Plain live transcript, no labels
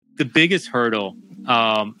the biggest hurdle,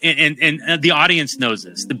 and the audience knows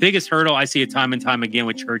this, the biggest hurdle I see it time and time again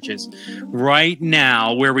with churches right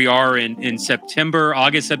now, where we are in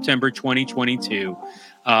August, September 2022,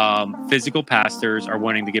 physical pastors are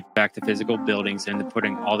wanting to get back to physical buildings and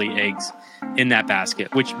putting all the eggs in that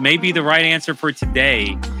basket, which may be the right answer for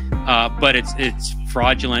today, but it's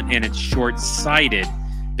fraudulent and it's short-sighted,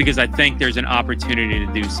 because I think there's an opportunity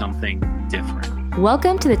to do something different.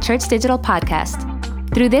 Welcome to the Church Digital Podcast.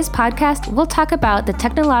 Through this podcast, we'll talk about the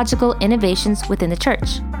technological innovations within the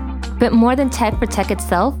church. But more than tech for tech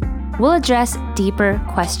itself, we'll address deeper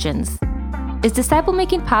questions. Is disciple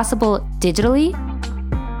making possible digitally?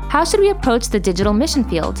 How should we approach the digital mission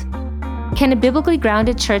field? Can a biblically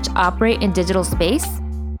grounded church operate in digital space?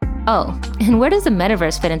 Oh, and where does the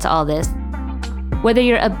metaverse fit into all this? Whether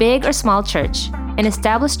you're a big or small church, an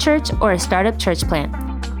established church, or a startup church plant,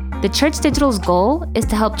 the Church Digital's goal is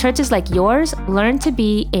to help churches like yours learn to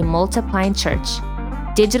be a multiplying church,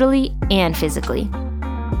 digitally and physically.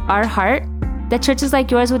 Our heart, that churches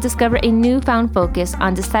like yours will discover a newfound focus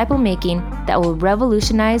on disciple making that will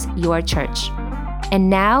revolutionize your church.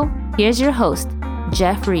 And now, here's your host,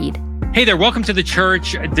 Jeff Reed. Hey there, welcome to the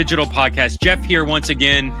Church Digital Podcast. Jeff here once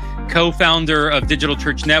again, co-founder of Digital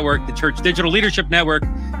Church Network, the Church Digital Leadership Network,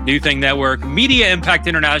 New Thing Network, Media Impact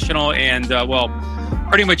International, and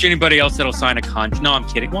pretty much anybody else that'll sign a contract. No, I'm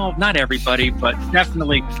kidding. Well, not everybody, but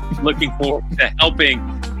definitely looking forward to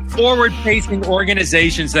helping forward-facing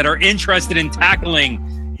organizations that are interested in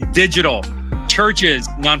tackling digital. Churches,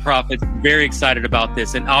 nonprofits, very excited about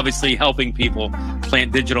this, and obviously helping people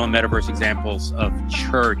plant digital and metaverse examples of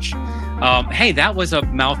church. Hey, that was a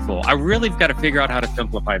mouthful. I really got to figure out how to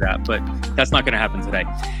simplify that, but that's not going to happen today.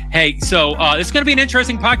 Hey, so it's going to be an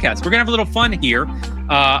interesting podcast. We're going to have a little fun here.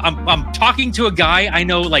 I'm talking to a guy I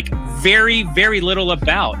know like very, very little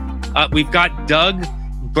about. We've got Doug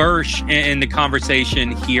Bursch in the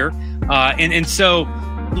conversation here. And so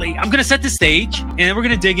I'm going to set the stage, and we're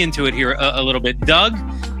going to dig into it here a little bit. Doug,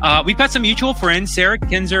 we've got some mutual friends, Sarah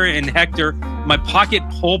Kinzer and Hector, my Pocket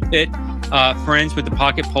Pulpit friends with the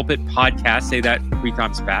Pocket Pulpit podcast. Say that 3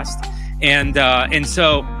 times fast. And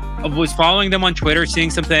so I was following them on Twitter, seeing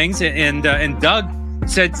some things, and Doug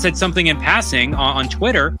said something in passing on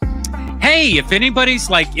Twitter. Hey, if anybody's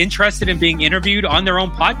like interested in being interviewed on their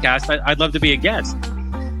own podcast, I'd love to be a guest.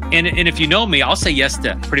 And if you know me, I'll say yes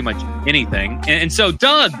to pretty much anything. And so,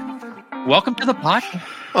 Doug, welcome to the podcast.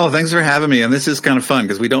 Oh, thanks for having me. And this is kind of fun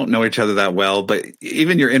because we don't know each other that well. But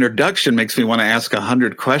even your introduction makes me want to ask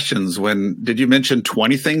 100 questions. Did you mention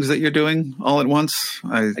 20 things that you're doing all at once?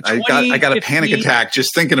 I got a panic attack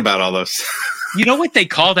just thinking about all those. You know what they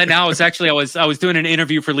call that now? Is actually I was doing an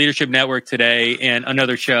interview for Leadership Network today and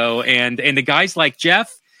another show, and the guy's like,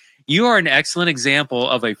 Jeff, you are an excellent example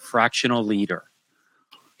of a fractional leader.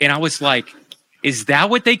 And I was like, is that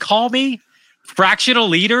what they call me? Fractional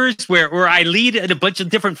leaders, where I lead in a bunch of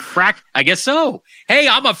different I guess so. Hey,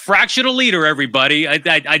 I'm a fractional leader, everybody.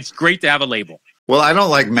 It's great to have a label. Well, I don't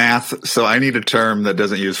like math, so I need a term that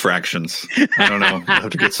doesn't use fractions. I don't know. I'll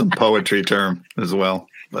have to get some poetry term as well.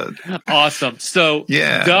 But awesome. So,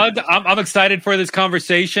 yeah. Doug, I'm excited for this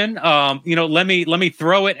conversation. Let me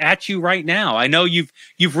throw it at you right now. I know you've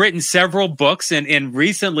written several books, and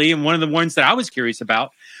recently, and one of the ones that I was curious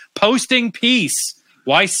about, Posting Peace: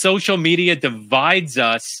 Why Social Media Divides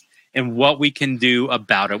Us and What We Can Do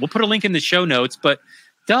About It. We'll put a link in the show notes, but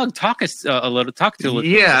Doug, talk a little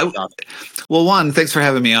about it. Well, one, thanks for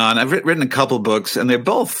having me on. I've written a couple books, and they're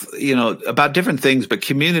both, about different things, but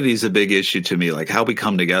community is a big issue to me, like how we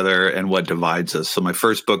come together and what divides us. So my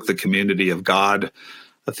first book, The Community of God,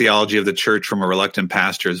 A Theology of the Church from a Reluctant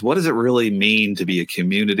Pastor, is what does it really mean to be a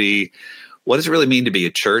community? What does it really mean to be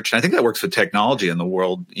a church? And I think that works with technology in the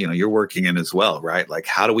world, you're working in as well, right? Like,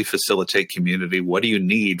 how do we facilitate community? What do you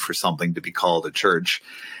need for something to be called a church?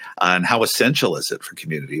 And how essential is it for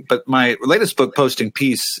community? But my latest book, Posting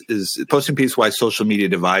Peace, Why Social Media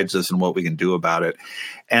Divides Us and What We Can Do About It.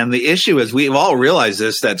 And the issue is, we've all realized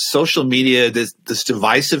this, that social media, this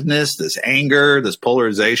divisiveness, this anger, this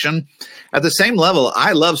polarization, at the same level,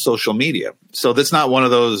 I love social media. So that's not one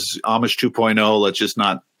of those Amish 2.0, let's just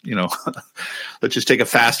not, let's just take a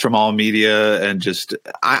fast from all media and just,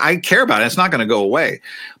 I care about it. It's not going to go away.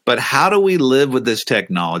 But how do we live with this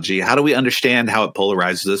technology? How do we understand how it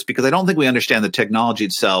polarizes us? Because I don't think we understand the technology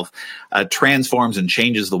itself transforms and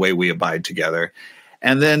changes the way we abide together.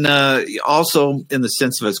 And then also in the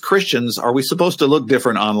sense of, as Christians, are we supposed to look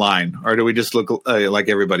different online, or do we just look like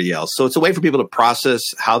everybody else? So it's a way for people to process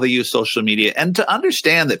how they use social media and to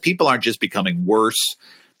understand that people aren't just becoming worse.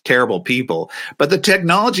 terrible people. But the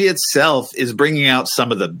technology itself is bringing out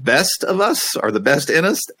some of the best of us, or the best in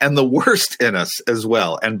us, and the worst in us as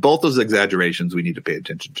well. And both those exaggerations we need to pay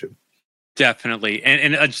attention to. Definitely.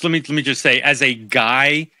 And just, let me just say, as a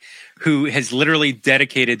guy who has literally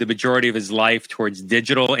dedicated the majority of his life towards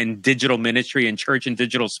digital and digital ministry and church and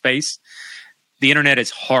digital space, the internet is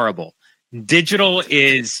horrible. Digital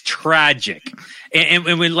is tragic. And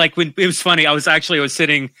when it was funny, I was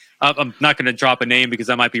sitting, I'm not going to drop a name because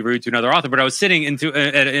I might be rude to another author, but I was sitting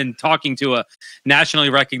and talking to a nationally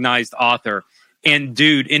recognized author, and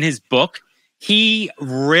dude, in his book, he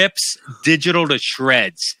rips digital to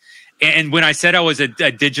shreds. And when I said I was a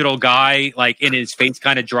digital guy, like, in his face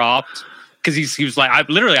kind of dropped, because he was like,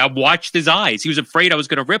 I watched his eyes. He was afraid I was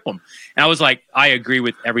going to rip them. And I was like, I agree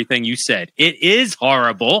with everything you said. It is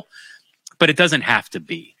horrible, but it doesn't have to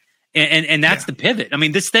be. And that's the pivot. I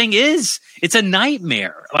mean, this thing it's a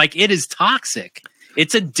nightmare. Like, it is toxic.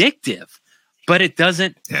 It's addictive, but it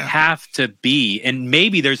doesn't have to be. And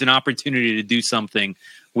maybe there's an opportunity to do something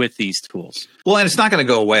with these tools. Well, and it's not going to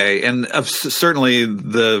go away. And certainly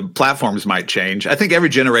the platforms might change. I think every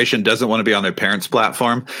generation doesn't want to be on their parents'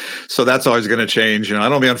 platform. So that's always going to change. You know, I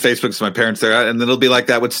don't be on Facebook because my parents there. And then it'll be like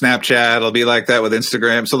that with Snapchat. It'll be like that with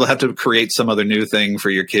Instagram. So they'll have to create some other new thing for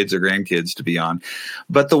your kids or grandkids to be on.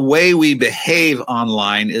 But the way we behave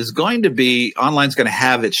online is going to be, online's going to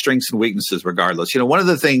have its strengths and weaknesses regardless. You know, one of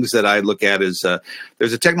the things that I look at is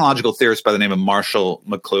there's a technological theorist by the name of Marshall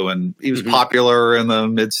McLuhan. He was popular in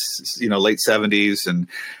the late 70s, and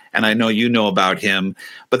I know you know about him.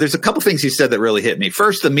 But there's a couple things he said that really hit me.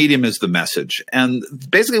 First, the medium is the message. And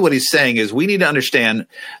basically what he's saying is we need to understand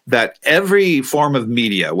that every form of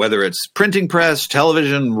media, whether it's printing press,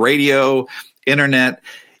 television, radio, internet,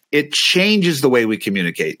 it changes the way we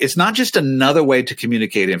communicate. It's not just another way to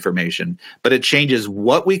communicate information, but it changes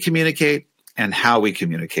what we communicate and how we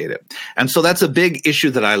communicate it. And so that's a big issue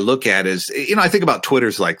that I look at is, I think about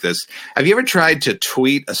Twitters like this. Have you ever tried to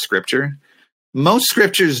tweet a scripture? Most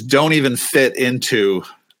scriptures don't even fit into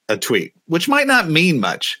a tweet, which might not mean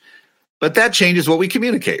much, but that changes what we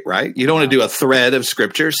communicate, right? You don't want to do a thread of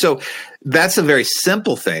scripture. So that's a very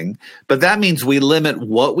simple thing, but that means we limit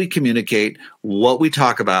what we communicate, what we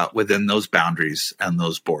talk about within those boundaries and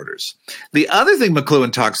those borders. The other thing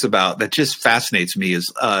McLuhan talks about that just fascinates me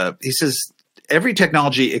is he says, every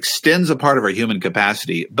technology extends a part of our human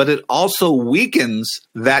capacity, but it also weakens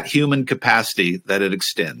that human capacity that it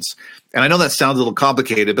extends. And I know that sounds a little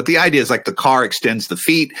complicated, but the idea is like the car extends the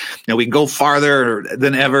feet. We can go farther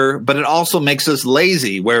than ever, but it also makes us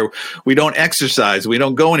lazy where we don't exercise, we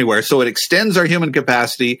don't go anywhere. So it extends our human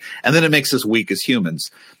capacity, and then it makes us weak as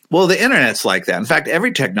humans. Well, the internet's like that. In fact,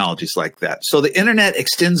 every technology is like that. So the internet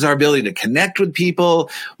extends our ability to connect with people,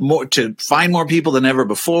 to find more people than ever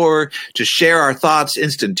before, to share our thoughts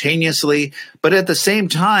instantaneously. But at the same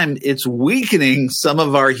time, it's weakening some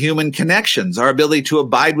of our human connections, our ability to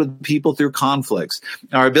abide with people through conflicts,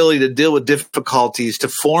 our ability to deal with difficulties, to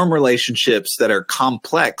form relationships that are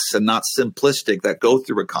complex and not simplistic, that go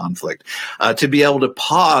through a conflict, to be able to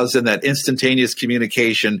pause in that instantaneous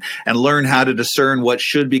communication and learn how to discern what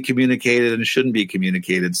should be communicated and shouldn't be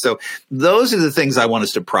communicated. So those are the things I want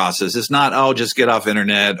us to process. It's not, just get off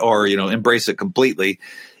internet or, embrace it completely.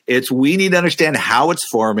 It's we need to understand how it's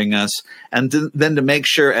forming us, and then to make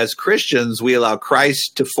sure as Christians we allow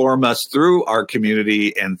Christ to form us through our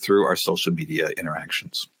community and through our social media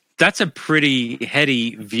interactions. That's a pretty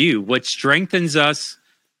heady view. What strengthens us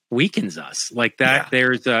weakens us. Like that.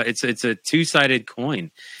 Yeah. It's a two-sided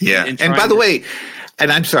coin. Yeah. And by the way,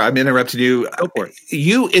 and I'm sorry, I'm interrupting you. Go for it.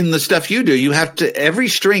 You, in the stuff you do, you have to, every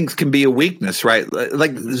strength can be a weakness, right?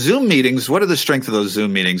 Like Zoom meetings, what are the strengths of those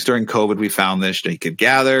Zoom meetings? During COVID, we found this, you could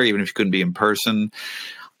gather, even if you couldn't be in person.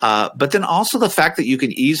 But then also the fact that you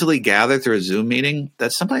can easily gather through a Zoom meeting,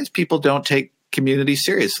 that sometimes people don't take community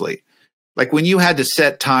seriously. Like when you had to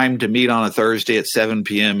set time to meet on a Thursday at 7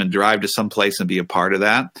 p.m. and drive to some place and be a part of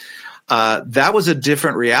that, that was a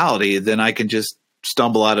different reality than I can just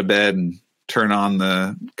stumble out of bed and turn on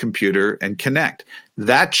the computer and connect.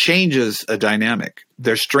 That changes a dynamic.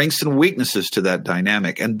 There's strengths and weaknesses to that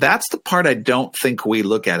dynamic. And that's the part I don't think we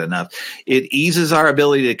look at enough. It eases our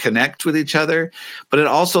ability to connect with each other, but it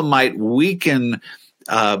also might weaken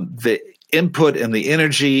the input and the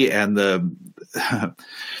energy and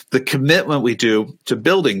the commitment we do to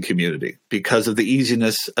building community because of the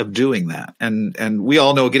easiness of doing that. And we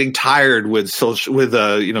all know getting tired with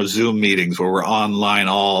Zoom meetings where we're online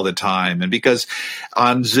all the time. And because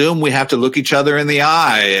on Zoom, we have to look each other in the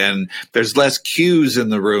eye and there's less cues in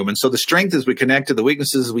the room. And so the strength is we connect to the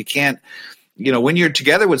weaknesses we can't, when you're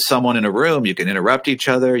together with someone in a room, you can interrupt each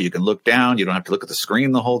other. You can look down. You don't have to look at the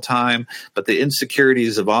screen the whole time. But the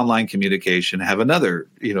insecurities of online communication have another,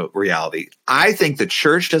 reality. I think the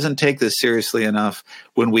church doesn't take this seriously enough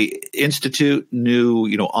when we institute new,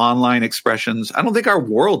 online expressions. I don't think our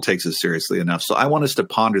world takes it seriously enough. So I want us to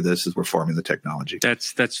ponder this as we're forming the technology.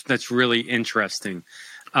 That's really interesting.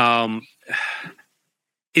 What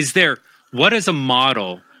is a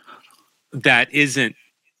model that isn't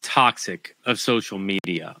toxic of social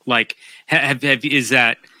media? Like,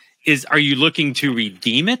 are you looking to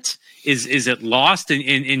redeem it? Is it lost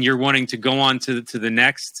and you're wanting to go on to the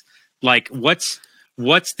next? Like, what's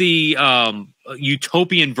the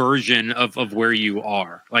utopian version of where you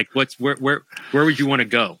are? Like, where would you want to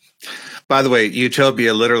go? By the way,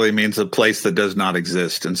 utopia literally means a place that does not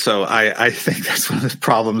exist. And so I think that's one of the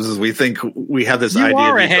problems is we think we have this idea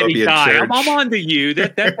of a utopian church. I'm on to you.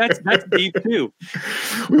 That's deep too.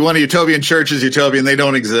 We want a utopian church as utopian. They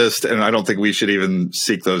don't exist. And I don't think we should even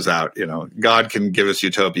seek those out. God can give us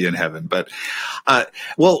utopia in heaven. But,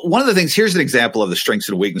 one of the things, here's an example of the strengths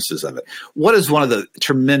and weaknesses of it. What is one of the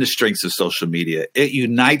tremendous strengths of social media? It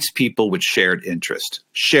unites people with shared interest,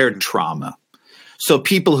 shared trauma. So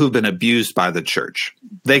people who've been abused by the church,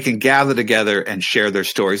 they can gather together and share their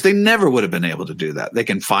stories. They never would have been able to do that. They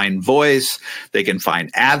can find voice. They can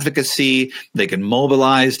find advocacy. They can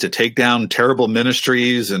mobilize to take down terrible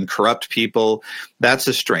ministries and corrupt people. That's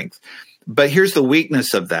a strength. But here's the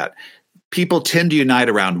weakness of that. People tend to unite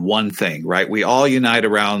around one thing, right? We all unite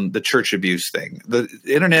around the church abuse thing. The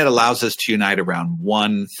internet allows us to unite around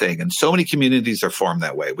one thing. And so many communities are formed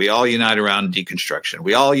that way. We all unite around deconstruction.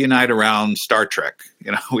 We all unite around Star Trek.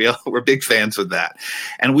 We're big fans of that.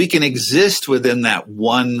 And we can exist within that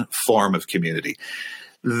one form of community.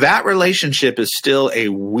 That relationship is still a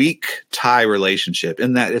weak tie relationship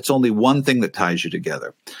in that it's only one thing that ties you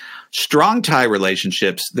together. Strong tie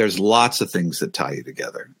relationships, there's lots of things that tie you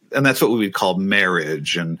together. And that's what we would call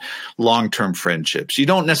marriage and long-term friendships. You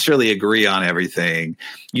don't necessarily agree on everything.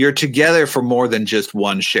 You're together for more than just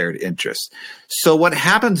one shared interest. So what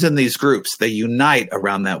happens in these groups, they unite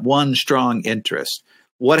around that one strong interest.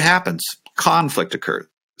 What happens? Conflict occurs.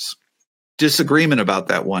 Disagreement about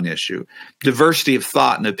that one issue, diversity of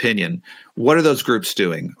thought and opinion. What are those groups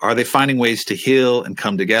doing? Are they finding ways to heal and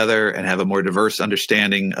come together and have a more diverse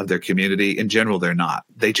understanding of their community? In general, they're not.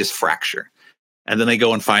 They just fracture. And then they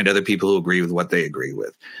go and find other people who agree with what they agree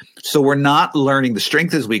with. So we're not learning. The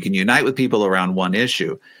strength is we can unite with people around one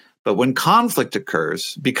issue. But when conflict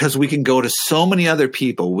occurs, because we can go to so many other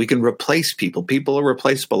people, we can replace people. People are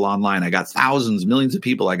replaceable online. I got thousands, millions of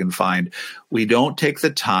people I can find. We don't take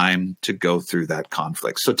the time to go through that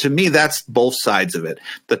conflict. So to me, that's both sides of it.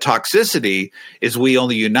 The toxicity is we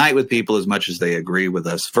only unite with people as much as they agree with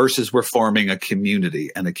us versus we're forming a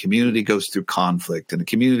community, and a community goes through conflict, and a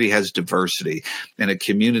community has diversity, and a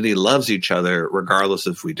community loves each other regardless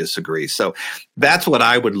if we disagree. So that's what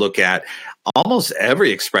I would look at. Almost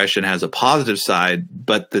every expression has a positive side,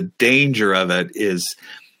 but the danger of it is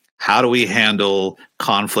how do we handle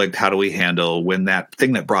conflict? How do we handle when that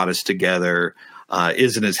thing that brought us together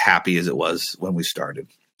isn't as happy as it was when we started?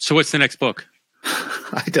 So what's the next book?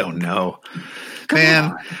 I don't know.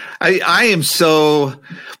 Man, I am so,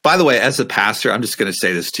 by the way, as a pastor, I'm just going to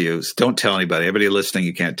say this to you. Don't tell anybody. Everybody listening,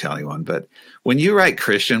 you can't tell anyone. But when you write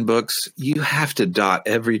Christian books, you have to dot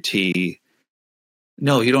every T.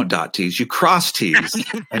 No, you don't dot T's. You cross T's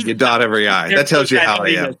and you dot every I. That tells you how I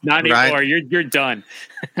am. Not anymore. Right? You're done.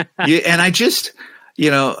 And I just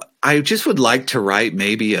would like to write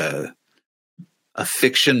maybe a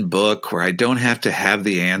fiction book where I don't have to have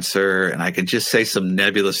the answer and I can just say some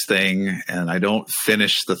nebulous thing and I don't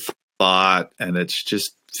finish the thought and it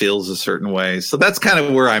just feels a certain way. So that's kind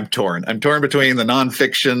of where I'm torn. I'm torn between the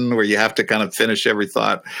nonfiction where you have to kind of finish every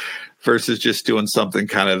thought versus just doing something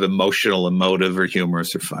kind of emotional, emotive, or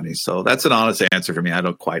humorous or funny. So that's an honest answer for me. I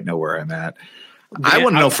don't quite know where I'm at. I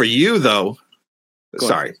want to know for you, though.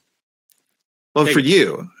 Sorry. Well, for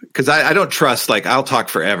you, because I don't trust, I'll talk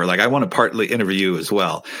forever. I want to partly interview you as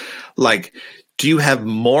well. Do you have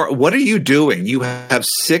more? What are you doing? You have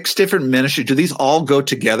 6 different ministries. Do these all go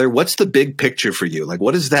together? What's the big picture for you?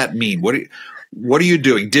 What does that mean? What are you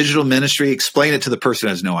doing? Digital ministry? Explain it to the person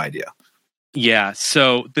who has no idea. Yeah.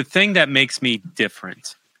 So the thing that makes me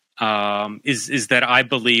different is that I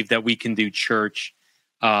believe that we can do church,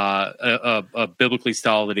 a biblically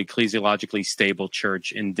solid, ecclesiologically stable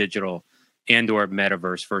church in digital and or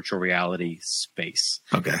metaverse virtual reality space.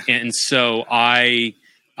 Okay. And so I,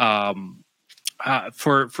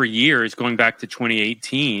 for years, going back to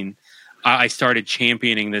 2018, I started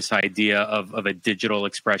championing this idea of a digital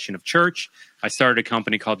expression of church. I started a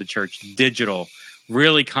company called the Church Digital,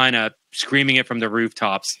 really kind of screaming it from the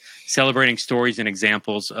rooftops, celebrating stories and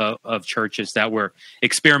examples of churches that were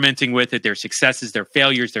experimenting with it, their successes, their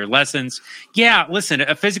failures, their lessons. Yeah, listen,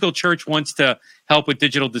 a physical church wants to help with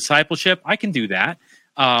digital discipleship. I can do that.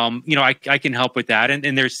 I can help with that.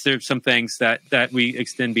 And there's some things that we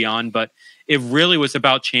extend beyond, but it really was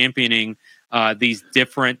about championing these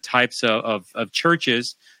different types of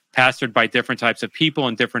churches pastored by different types of people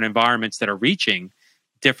in different environments that are reaching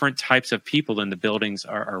different types of people than the buildings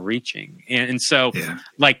are reaching. And so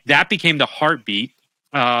like that became the heartbeat.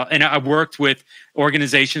 And I worked with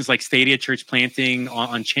organizations like Stadia Church Planting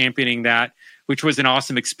on championing that, which was an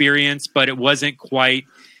awesome experience, but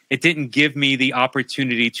it didn't give me the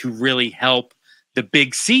opportunity to really help the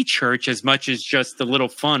big C church as much as just the little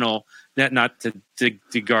funnel, that not to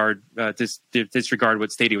disregard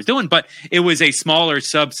what Stadia was doing, but it was a smaller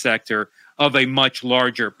subsector of a much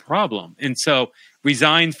larger problem. And so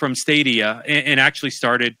resigned from Stadia and actually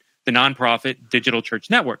started the nonprofit Digital Church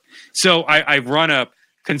Network. So I run a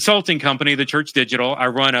consulting company, the Church Digital. I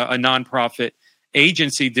run a nonprofit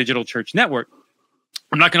agency, Digital Church Network.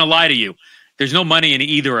 I'm not going to lie to you. There's no money in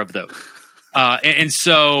either of those. And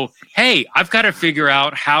so, hey, I've got to figure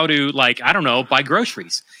out how to, buy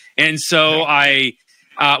groceries. And so I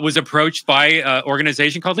was approached by an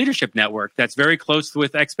organization called Leadership Network that's very close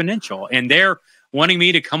with Exponential. And they're wanting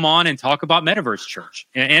me to come on and talk about Metaverse Church.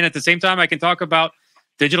 And at the same time, I can talk about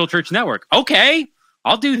Digital Church Network. Okay,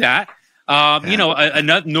 I'll do that.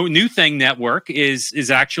 Another New Thing Network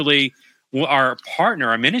is actually our partner,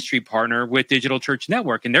 our ministry partner with Digital Church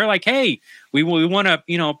Network. And they're like, hey, we want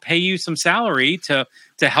to, pay you some salary to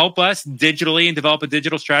help us digitally and develop a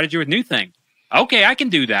digital strategy with New Thing. Okay, I can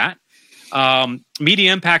do that.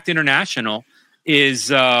 Media Impact International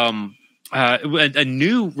is a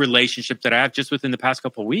new relationship that I have just within the past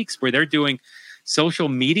couple of weeks, where they're doing social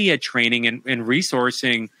media training and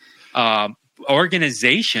resourcing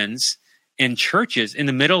organizations and churches in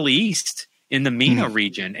the Middle East, in the MENA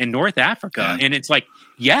region, in North Africa. And it's like,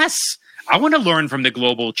 yes, I want to learn from the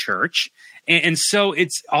global church. And so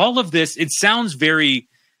it's all of this. It sounds very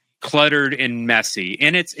cluttered and messy,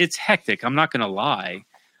 and it's hectic. I'm not going to lie,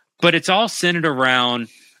 but it's all centered around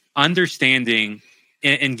understanding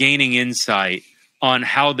and gaining insight on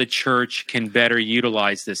how the church can better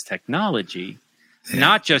utilize this technology,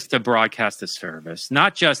 not just to broadcast a service,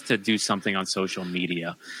 not just to do something on social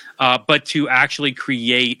media, but to actually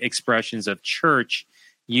create expressions of church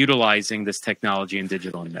utilizing this technology in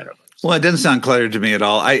digital and metaverse. Well, it doesn't sound cluttered to me at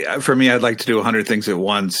all. For me, I'd like to do 100 things at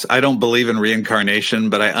once. I don't believe in reincarnation,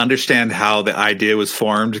 but I understand how the idea was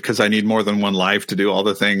formed, because I need more than one life to do all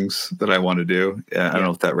the things that I want to do. I don't know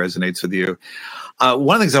if that resonates with you. One of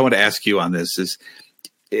the things I want to ask you on this is,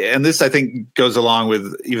 and this I think goes along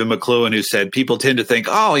with even McLuhan, who said people tend to think,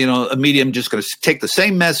 a medium just going to take the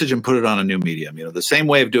same message and put it on a new medium, the same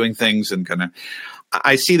way of doing things. And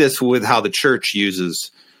I see this with how the church uses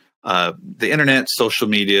the internet, social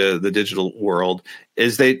media, the digital world,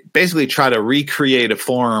 is they basically try to recreate a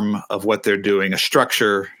form of what they're doing, a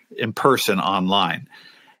structure in person online.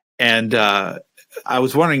 And I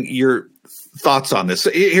was wondering your thoughts on this.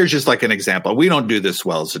 Here's just like an example. We don't do this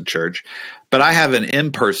well as a church, but I have an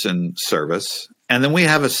in-person service, and then we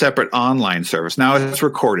have a separate online service. Now it's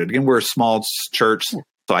recorded. Again, we're a small church,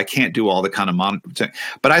 so I can't do all the kind of monitoring.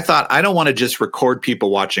 But I thought, I don't want to just record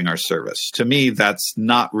people watching our service. To me, that's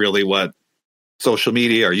not really what social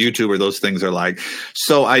media or YouTube or those things are like.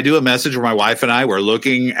 So I do a message where my wife and I, we're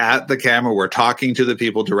looking at the camera, we're talking to the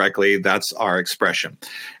people directly. That's our expression.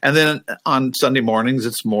 And then on Sunday mornings,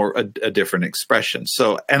 it's more a different expression.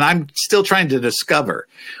 So, and I'm still trying to discover,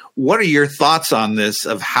 what are your thoughts on this,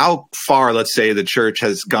 of how far, let's say, the church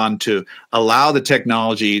has gone to allow the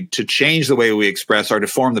technology to change the way we express, or to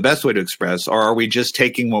form the best way to express, or are we just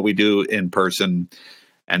taking what we do in person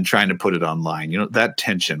and trying to put it online? That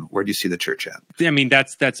tension, where do you see the church at? I mean,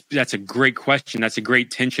 that's a great question. That's a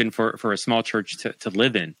great tension for a small church to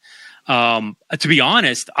live in. To be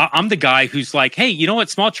honest, I'm the guy who's like, hey, you know what,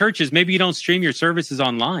 small churches, maybe you don't stream your services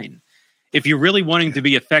online. If you're really wanting to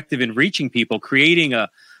be effective in reaching people, creating a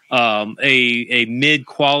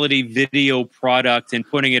mid-quality video product and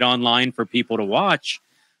putting it online for people to watch,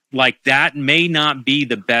 like that may not be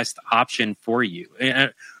the best option for you.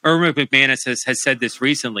 Erwin McManus has said this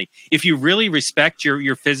recently. If you really respect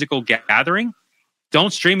your physical gathering,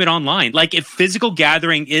 don't stream it online. Like, if physical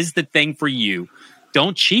gathering is the thing for you,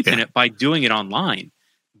 don't cheapen it by doing it online.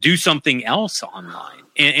 Do something else online.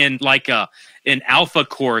 And like an alpha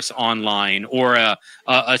course online, or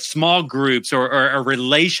a small groups, or a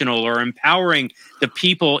relational, or empowering the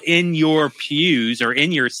people in your pews or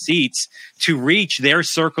in your seats to reach their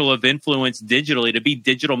circle of influence digitally, to be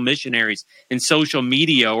digital missionaries in social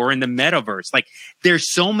media or in the metaverse. Like,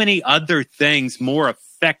 there's so many other things more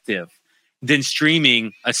effective than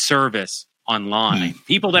streaming a service online.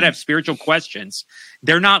 People that have spiritual questions,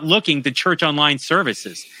 they're not looking to church online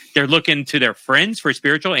services. They're looking to their friends for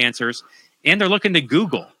spiritual answers, and they're looking to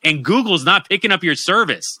Google. And Google's not picking up your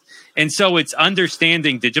service. And so it's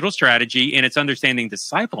understanding digital strategy, and it's understanding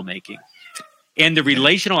disciple making. And the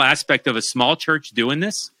relational aspect of a small church doing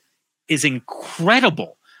this is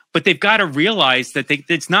incredible. But they've got to realize that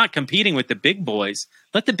it's not competing with the big boys.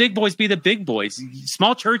 Let the big boys be the big boys.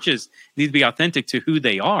 Small churches need to be authentic to who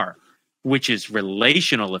they are, which is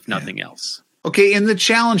relational, if nothing else. Okay, and the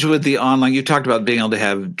challenge with the online, you talked about being able to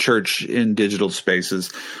have church in digital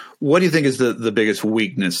spaces. What do you think is the biggest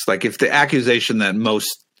weakness? Like, if the accusation that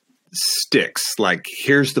most sticks, like,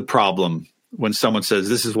 here's the problem when someone says,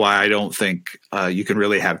 this is why I don't think you can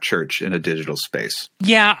really have church in a digital space.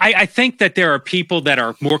 Yeah, I think that there are people that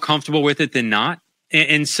are more comfortable with it than not.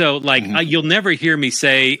 And so, like, you'll never hear me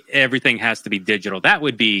say everything has to be digital. That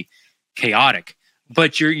would be chaotic.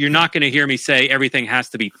 But you're not going to hear me say everything has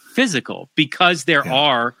to be physical, because there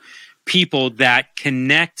are people that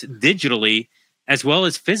connect digitally as well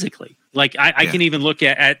as physically. Like, I can even look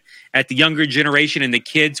at the younger generation and the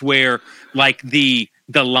kids, where, like, the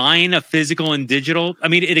line of physical and digital, I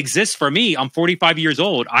mean, it exists for me. I'm 45 years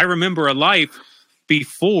old. I remember a life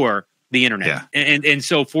before the internet. And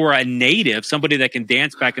so for a native, somebody that can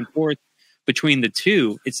dance back and forth between the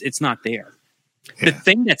two, it's not there. The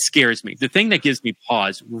thing that scares me, the thing that gives me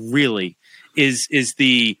pause, really, is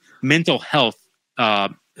the mental health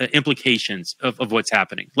implications of what's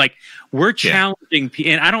happening. Like, we're challenging,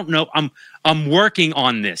 and I don't know. I'm working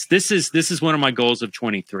on this. This is one of my goals of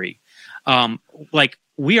 23. Like,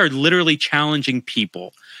 we are literally challenging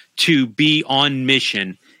people to be on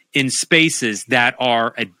mission in spaces that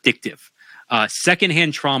are addictive.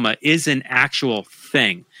 Secondhand trauma is an actual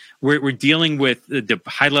thing. We're dealing with the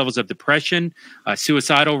high levels of depression,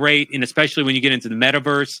 suicidal rate, and especially when you get into the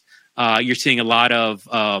metaverse, you're seeing a lot of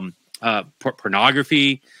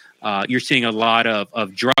pornography. You're seeing a lot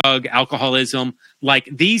of drug, alcoholism. Like,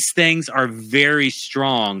 these things are very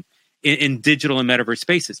strong in digital and metaverse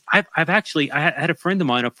spaces. I had a friend of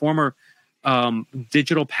mine, a former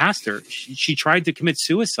digital pastor. She tried to commit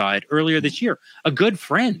suicide earlier this year. A good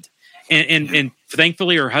friend, and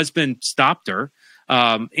thankfully her husband stopped her.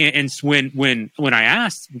 And when I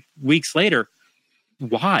asked weeks later,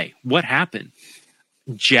 why? What happened?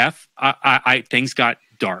 Jeff, I things got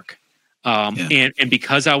dark. And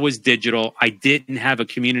because I was digital, I didn't have a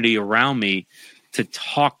community around me to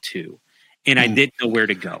talk to, and I didn't know where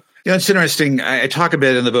to go. Yeah, it's interesting. I talk a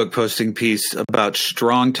bit in the book Posting Peace about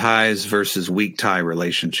strong ties versus weak tie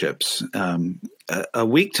relationships. A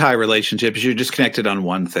weak tie relationship is you're just connected on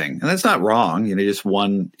one thing. And that's not wrong, just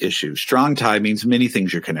one issue. Strong tie means many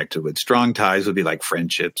things you're connected with. Strong ties would be like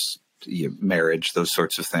friendships, marriage, those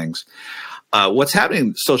sorts of things. What's happening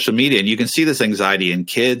in social media, and you can see this anxiety in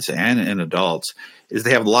kids and in adults, is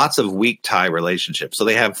they have lots of weak tie relationships. So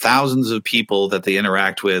they have thousands of people that they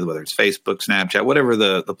interact with, whether it's Facebook, Snapchat, whatever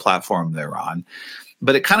the platform they're on.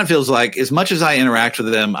 But it kind of feels like, as much as I interact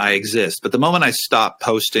with them, I exist. But the moment I stop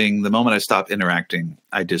posting, the moment I stop interacting,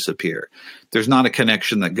 I disappear. There's not a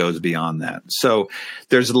connection that goes beyond that. So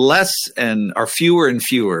there's less or fewer and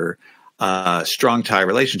fewer strong tie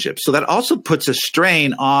relationships. So that also puts a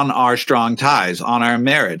strain on our strong ties, on our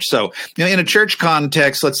marriage. So, in a church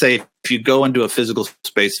context, let's say if you go into a physical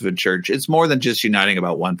space of a church, it's more than just uniting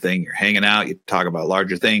about one thing. You're hanging out, you talk about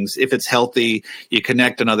larger things. If it's healthy, you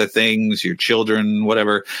connect on other things, your children,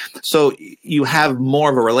 whatever. So you have more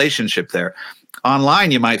of a relationship there. Online,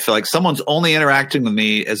 you might feel like someone's only interacting with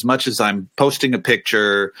me as much as I'm posting a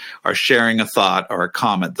picture or sharing a thought or a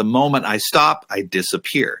comment. The moment I stop, I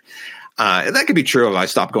disappear. And that could be true if I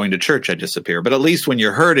stop going to church, I disappear. But at least when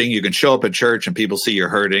you're hurting, you can show up at church and people see you're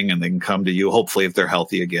hurting and they can come to you, hopefully if they're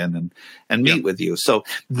healthy again, and meet with you. So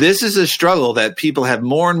this is a struggle that people have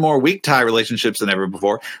more and more weak tie relationships than ever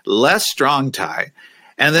before, less strong tie.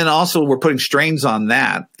 And then also we're putting strains on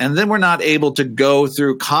that. And then we're not able to go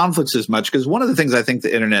through conflicts as much, because one of the things I think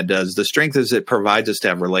the internet does, the strength is it provides us to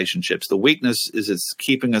have relationships. The weakness is it's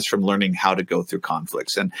keeping us from learning how to go through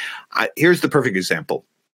conflicts. And here's the perfect example.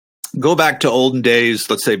 Go back to olden days,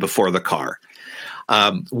 let's say before the car.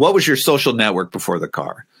 What was your social network before the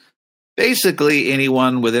car? Basically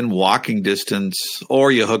anyone within walking distance,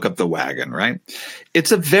 or you hook up the wagon, right?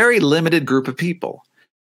 It's a very limited group of people.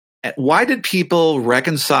 Why did people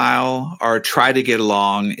reconcile or try to get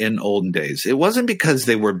along in olden days? It wasn't because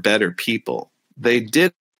they were better people. They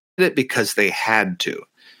did it because they had to.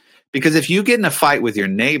 Because if you get in a fight with your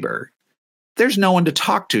neighbor, there's no one to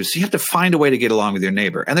talk to. So you have to find a way to get along with your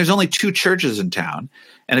neighbor. And there's only 2 churches in town.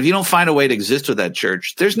 And if you don't find a way to exist with that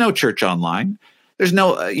church, there's no church online. There's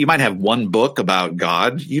no, you might have one book about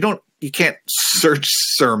God. You can't search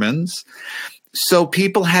sermons. So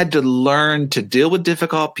people had to learn to deal with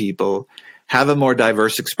difficult people, have a more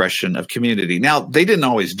diverse expression of community. Now, they didn't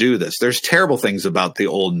always do this. There's terrible things about the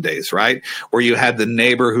olden days, right? Where you had the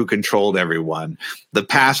neighbor who controlled everyone, the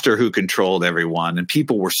pastor who controlled everyone, and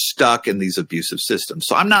people were stuck in these abusive systems.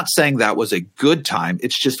 So I'm not saying that was a good time.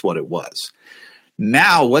 It's just what it was.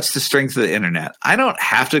 Now, what's the strength of the internet? I don't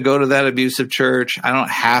have to go to that abusive church. I don't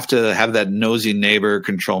have to have that nosy neighbor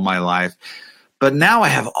control my life. But now I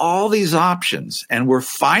have all these options, and we're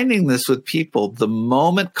finding this with people. The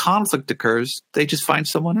moment conflict occurs, they just find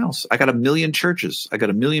someone else. I got 1 million churches. I got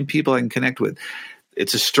 1 million people I can connect with.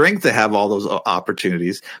 It's a strength to have all those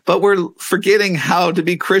opportunities, but we're forgetting how to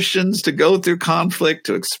be Christians, to go through conflict,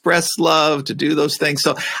 to express love, to do those things.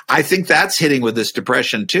 So I think that's hitting with this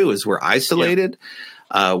depression too, is we're isolated. Yeah.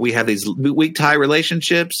 We have these weak tie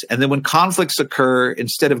relationships. And then when conflicts occur,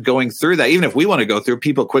 instead of going through that, even if we want to go through,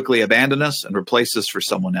 people quickly abandon us and replace us for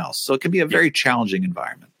someone else. So it can be a very challenging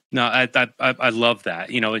environment. No, I love that.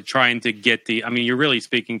 Trying to get you're really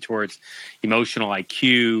speaking towards emotional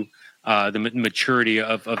IQ, the maturity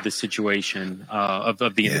of the situation, of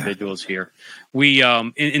the individuals here. We,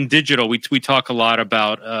 in digital, we talk a lot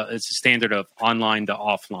about, it's a standard of online to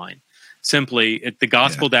offline. Simply, the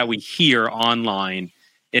gospel that we hear online,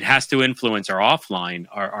 it has to influence our offline,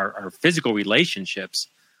 our physical relationships.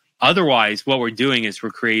 Otherwise, what we're doing is we're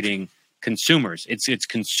creating consumers. It's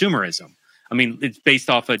consumerism. It's based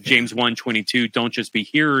off of James 1:22. Don't just be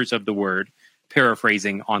hearers of the word,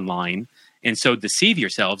 paraphrasing online, and so deceive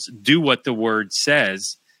yourselves. Do what the word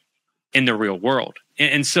says in the real world.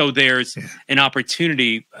 And so there's an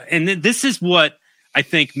opportunity. And this is what I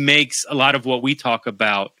think makes a lot of what we talk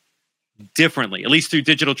about differently, at least through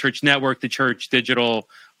Digital Church Network, the church digital,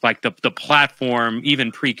 like the platform,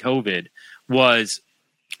 even pre-COVID, was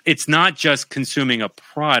it's not just consuming a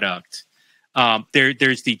product.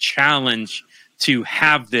 There's the challenge to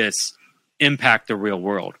have this impact the real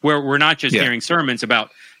world, where we're not just hearing sermons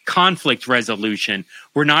about conflict resolution.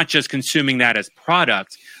 We're not just consuming that as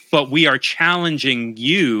product, but we are challenging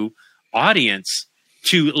you, audience,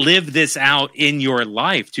 to live this out in your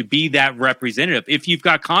life, to be that representative. If you've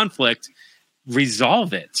got conflict,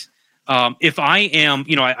 resolve it. If I am,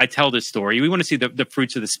 I tell this story. We want to see the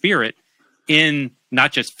fruits of the Spirit in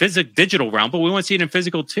not just digital realm, but we want to see it in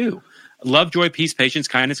physical too. Love, joy, peace, patience,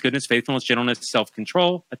 kindness, goodness, faithfulness, gentleness,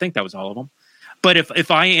 self-control. I think that was all of them. But if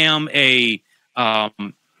I am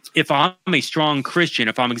if I'm a strong Christian,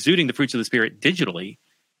 if I'm exuding the fruits of the Spirit digitally,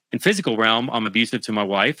 in physical realm, I'm abusive to my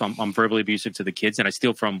wife. I'm verbally abusive to the kids, and I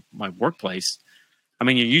steal from my workplace.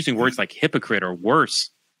 You're using words like hypocrite or worse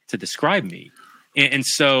to describe me. And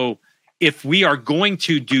so if we are going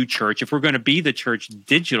to do church, if we're going to be the church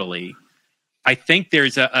digitally, I think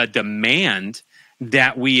there's a demand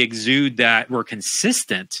that we exude, that we're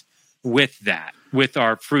consistent with that, with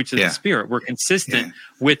our fruits of the Spirit. We're consistent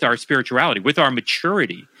with our spirituality, with our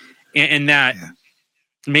maturity, and that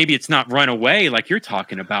maybe it's not run away like you're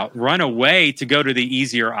talking about, run away to go to the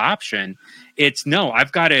easier option. It's no,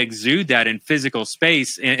 I've got to exude that in physical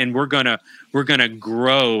space, and we're gonna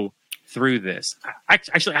grow through this.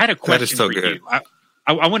 Actually, I had a question for you.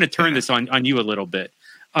 I want to turn this on you a little bit.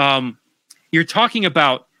 You're talking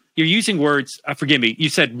about, you're using words, forgive me, you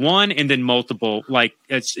said one and then multiple, like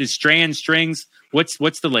is strands, strings. What's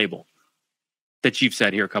the label that you've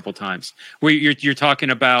said here a couple times? Where you're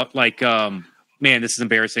talking about like, man, this is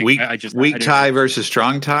embarrassing. Weak tie versus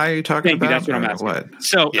strong tie, are you talking about? That's what I'm asking. What?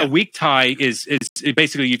 So a weak tie is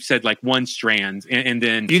basically, you've said like one strand, and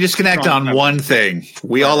then you just connect on one thing.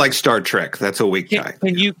 We all like Star Trek. That's a weak tie.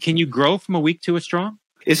 Can you grow from a weak to a strong?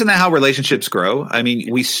 Isn't that how relationships grow?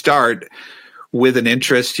 We start with an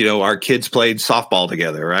interest. Our kids played softball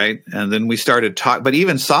together, right? And then we started but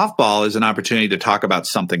even softball is an opportunity to talk about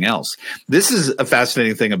something else. This is a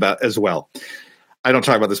fascinating thing about as well. I don't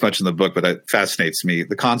talk about this much in the book, but it fascinates me.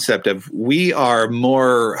 The concept of we are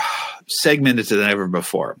more segmented than ever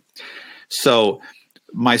before. So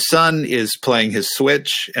my son is playing his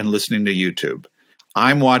Switch and listening to YouTube.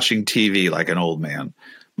 I'm watching TV like an old man.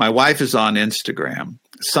 My wife is on Instagram.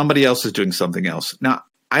 Somebody else is doing something else. Now,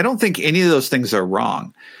 I don't think any of those things are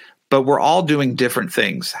wrong, but we're all doing different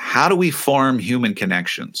things. How do we form human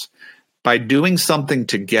connections? By doing something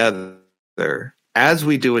together as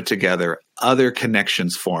we do it together, other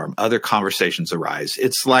connections form, other conversations arise.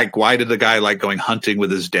 It's like, why did the guy like going hunting with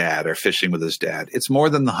his dad or fishing with his dad? It's more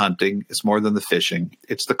than the hunting. It's more than the fishing.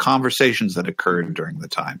 It's the conversations that occurred during the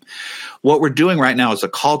time. What we're doing right now as a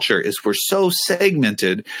culture is we're so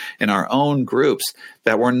segmented in our own groups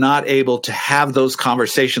that we're not able to have those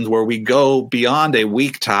conversations where we go beyond a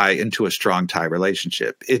weak tie into a strong tie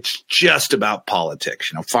relationship. It's just about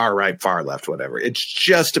politics, far right, far left, whatever. It's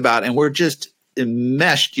just about, and we're just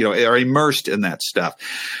enmeshed, or immersed in that stuff.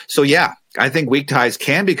 So yeah, I think weak ties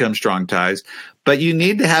can become strong ties, but you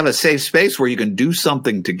need to have a safe space where you can do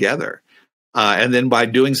something together. And then by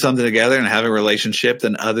doing something together and having a relationship,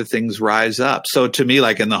 then other things rise up. So to me,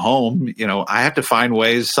 like in the home, I have to find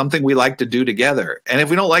ways, something we like to do together. And if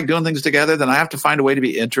we don't like doing things together, then I have to find a way to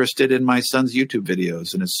be interested in my son's YouTube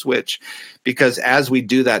videos and his Switch. Because as we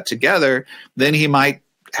do that together, then he might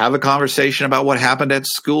have a conversation about what happened at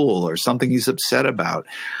school or something he's upset about.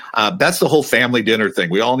 That's the whole family dinner thing.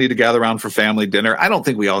 We all need to gather around for family dinner. I don't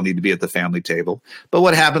think we all need to be at the family table. But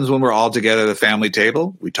what happens when we're all together at the family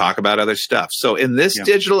table? We talk about other stuff. So in this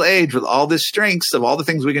digital age, with all the strengths of all the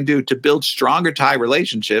things we can do to build stronger tie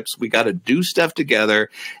relationships, we got to do stuff together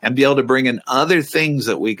and be able to bring in other things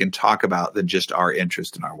that we can talk about than just our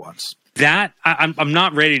interest and our wants. That I'm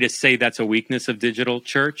not ready to say that's a weakness of digital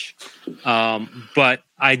church, but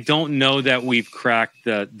I don't know that we've cracked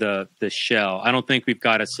the shell. I don't think we've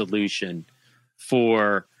got a solution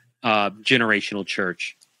for generational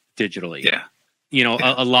church digitally. Yeah,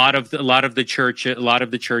 a lot of the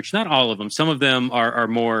church, not all of them. Some of them are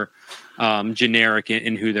more generic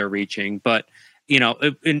in who they're reaching, but in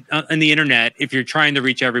the internet, if you're trying to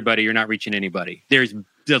reach everybody, you're not reaching anybody. There's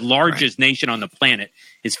the largest nation on the planet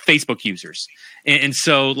is Facebook users. And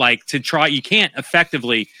so you can't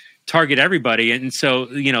effectively target everybody. And so,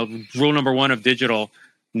 rule number one of digital,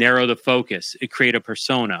 narrow the focus, create a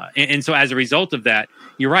persona. And so as a result of that,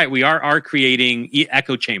 you're right. We are creating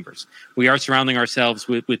echo chambers. We are surrounding ourselves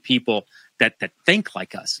with people that think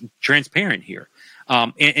like us, transparent here.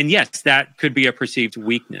 And yes, that could be a perceived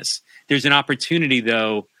weakness. There's an opportunity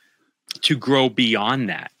though, to grow beyond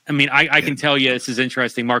that. I mean, I can tell you this is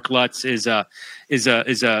interesting. Mark Lutz is a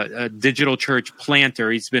digital church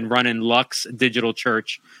planter. He's been running Lux Digital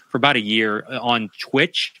Church for about a year on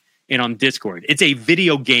Twitch and on Discord. It's a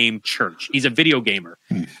video game church. He's a video gamer,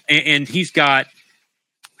 and he's got,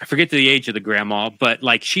 I forget the age of the grandma, but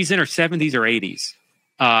she's in her 70s or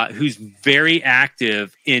 80s, who's very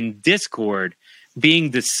active in Discord,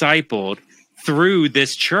 being discipled through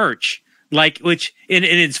this church. And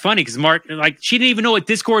it's funny because Mark, she didn't even know what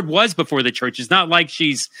Discord was before the church. It's not like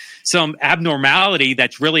she's some abnormality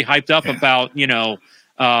that's really hyped up about,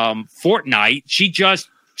 Fortnite. She just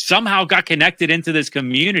somehow got connected into this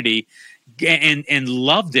community and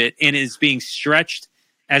loved it and is being stretched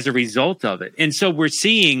as a result of it. And so we're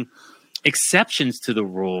seeing exceptions to the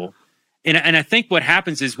rule. And I think what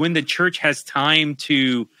happens is when the church has time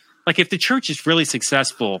to, if the church is really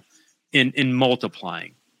successful in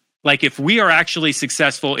multiplying, if we are actually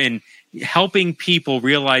successful in helping people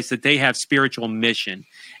realize that they have spiritual mission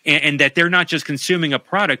and that they're not just consuming a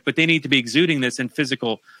product, but they need to be exuding this in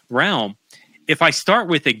physical realm. If I start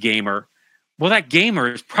with a gamer, well, that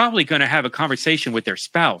gamer is probably going to have a conversation with their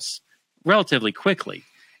spouse relatively quickly.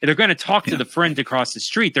 They're going to talk to the friend across the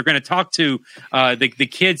street. They're going to talk to the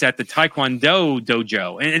kids at the Taekwondo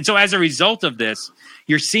dojo. And so as a result of this,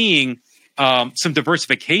 you're seeing some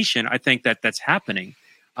diversification, I think, that's happening.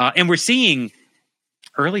 And we're seeing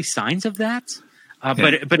early signs of that,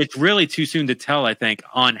 but it's really too soon to tell, I think,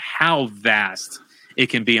 on how vast it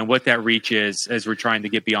can be and what that reach is as we're trying to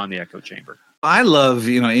get beyond the echo chamber. I love,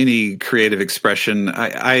 any creative expression.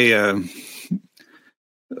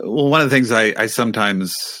 One of the things I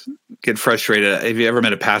sometimes get frustrated. Have you ever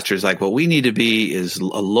met a pastor who's like, what we need to be is a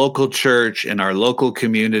local church in our local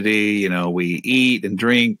community. We eat and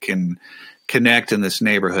drink and connect in this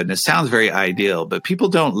neighborhood. And it sounds very ideal, but people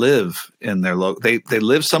don't live in their local. They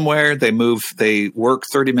live somewhere, they move, they work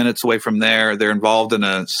 30 minutes away from there. They're involved in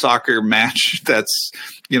a soccer match that's,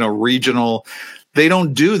 regional. They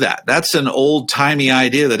don't do that. That's an old timey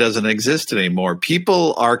idea that doesn't exist anymore.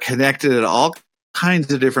 People are connected at all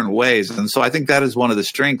kinds of different ways. And so I think that is one of the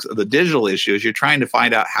strengths of the digital issue is you're trying to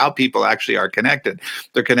find out how people actually are connected.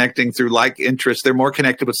 They're connecting through like interests. They're more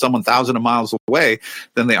connected with someone thousands of miles away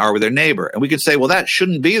than they are with their neighbor. And we could say, well, that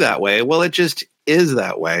shouldn't be that way. Well, it just is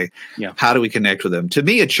that way. Yeah. How do we connect with them? To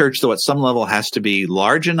me, a church, though, at some level has to be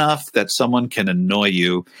large enough that someone can annoy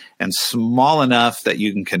you and small enough that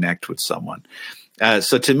you can connect with someone.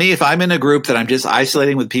 So to me, if I'm in a group that I'm just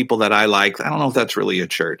isolating with people that I like, I don't know if that's really a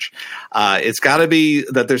church. It's got to be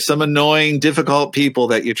that there's some annoying, difficult people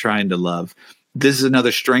that you're trying to love. This is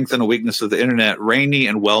another strength and a weakness of the internet. Rainey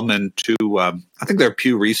and Wellman, I think they're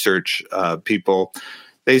Pew Research people,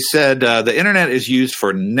 they said the internet is used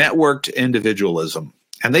for networked individualism.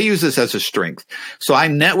 And they use this as a strength. So I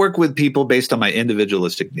network with people based on my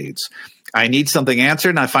individualistic needs. I need something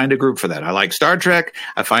answered, and I find a group for that. I like Star Trek.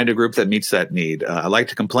 I find a group that meets that need. I like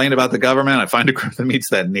to complain about the government. I find a group that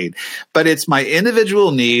meets that need. But it's my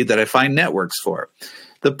individual need that I find networks for.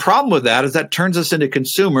 The problem with that is that turns us into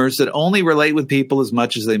consumers that only relate with people as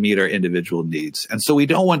much as they meet our individual needs. And so we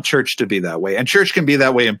don't want church to be that way. And church can be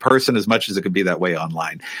that way in person as much as it can be that way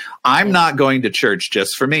online. I'm not going to church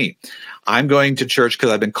just for me. I'm going to church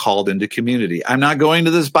because I've been called into community. I'm not going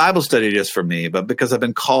to this Bible study just for me, but because I've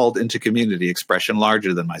been called into community, expression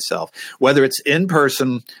larger than myself. Whether it's in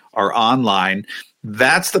person or online,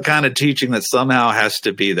 that's the kind of teaching that somehow has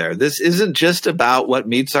to be there. This isn't just about what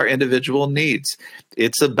meets our individual needs.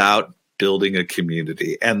 It's about building a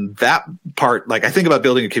community. And that part, like I think about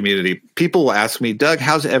building a community, people will ask me, Doug,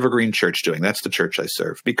 how's Evergreen Church doing? That's the church I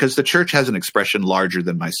serve, because the church has an expression larger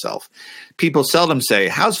than myself. People seldom say,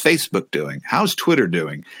 how's Facebook doing? How's Twitter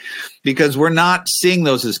doing? Because we're not seeing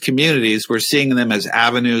those as communities. We're seeing them as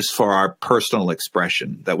avenues for our personal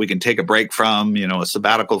expression that we can take a break from, a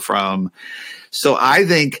sabbatical from. So I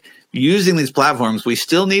think using these platforms, we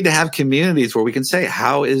still need to have communities where we can say,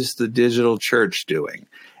 how is the digital church doing?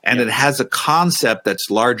 And it has a concept that's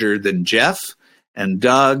larger than Jeff and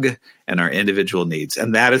Doug and our individual needs.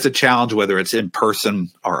 And that is a challenge, whether it's in person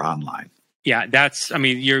or online. Yeah,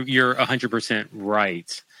 you're 100%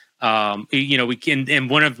 right. We can, and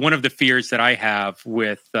one of the fears that I have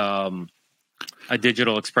with a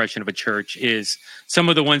digital expression of a church is some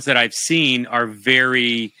of the ones that I've seen are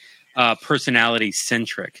very personality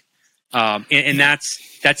centric. And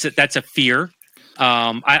that's a fear.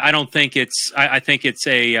 I don't think it's. I think it's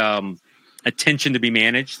a tension to be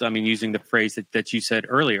managed. I mean, using the phrase that you said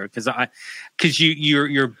earlier, because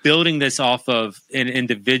you're building this off of an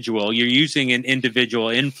individual. You're using an individual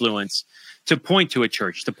influence to point to a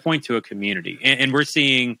church, to point to a community, and we're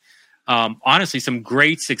seeing honestly some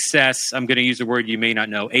great success. I'm going to use a word you may not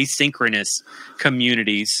know: asynchronous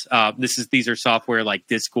communities. These are software like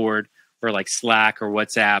Discord or like Slack or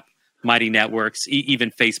WhatsApp. Mighty networks, even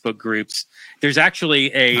Facebook groups. There's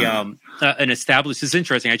actually an established. It's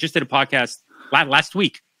interesting. I just did a podcast last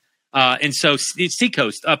week, and so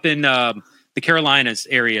Seacoast up in the Carolinas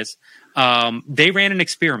areas, they ran an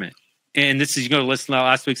experiment. And this is, you go to listen to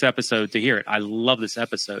last week's episode to hear it. I love this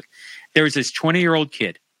episode. There was this 20-year-old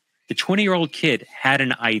kid. The 20-year-old kid had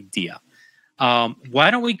an idea. Why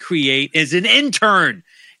don't we create as an intern?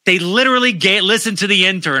 They literally listened to the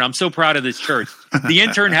intern. I'm so proud of this church. The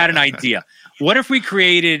intern had an idea. What if we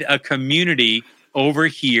created a community over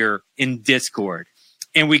here in Discord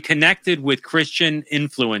and we connected with Christian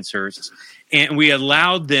influencers and we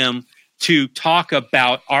allowed them to talk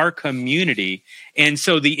about our community? And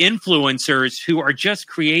so the influencers who are just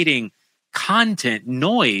creating content,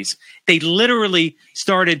 noise, they literally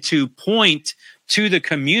started to point to the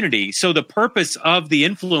community. So the purpose of the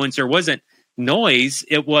influencer wasn't noise,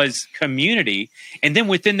 it was community. And then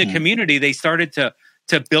within the community, they started to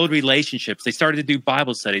build relationships. They started to do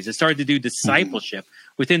Bible studies. They started to do discipleship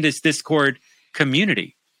within this Discord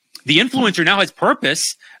community. The influencer now has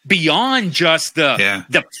purpose beyond just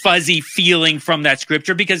the fuzzy feeling from that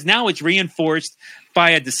scripture, because now it's reinforced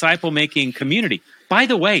by a disciple-making community. By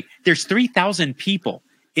the way, there's 3,000 people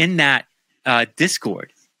in that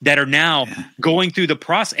Discord that are now going through the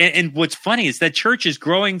process. And what's funny is that church is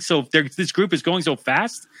growing. So this group is going so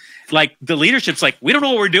fast. Like the leadership's like, we don't know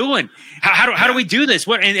what we're doing. How do we do this?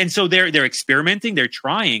 And so they're experimenting, they're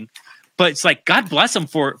trying, but it's like, God bless them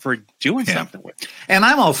for doing something with it. And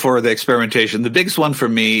I'm all for the experimentation. The biggest one for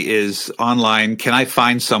me is online. Can I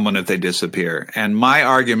find someone if they disappear? And my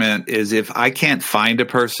argument is, if I can't find a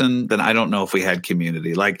person, then I don't know if we had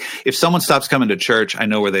community. Like if someone stops coming to church, I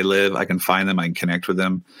know where they live. I can find them. I can connect with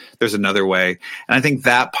them. There's another way. And I think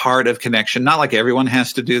that part of connection, not like everyone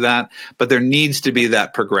has to do that, but there needs to be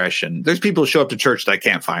that progression. There's people who show up to church that I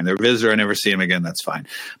can't find. They're a visitor. I never see them again. That's fine.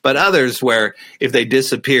 But others where if they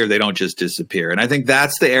disappear, they don't just disappear. And I think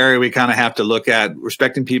that's the area we kind of have to look at,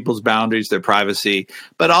 respecting people's boundaries, their privacy,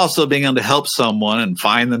 but also being able to help someone and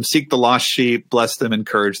find them, seek the lost sheep, bless them,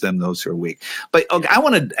 encourage them, those who are weak. But okay, I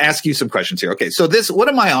want to ask you some questions here. Okay, so what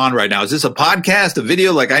am I on right now? Is this a podcast, a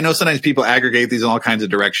video? Like I know sometimes people aggregate these in all kinds of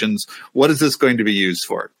directions. What is this going to be used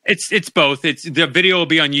for? It's both. The video will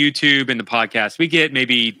be on YouTube and the podcast. We get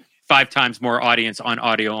maybe 5 times more audience on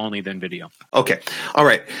audio only than video. Okay. All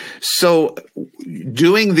right. So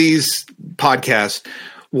doing these podcasts,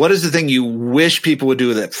 what is the thing you wish people would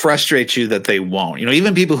do that frustrates you that they won't?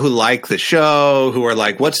 Even people who like the show, who are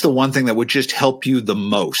like, what's the one thing that would just help you the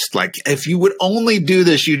most? Like, if you would only do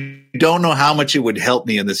this, you don't know how much it would help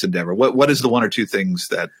me in this endeavor. What is the 1 or 2 things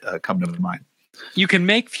that come to mind? You can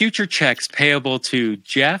make future checks payable to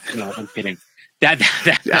Jeff. No, I'm kidding.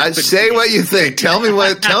 Say what you think. Tell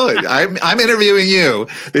it. I'm interviewing you.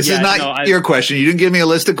 This is not your question. You didn't give me a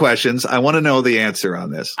list of questions. I want to know the answer on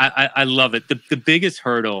this. I love it. The biggest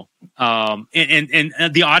hurdle, and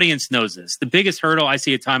the audience knows this. The biggest hurdle I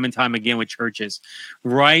see it time and time again with churches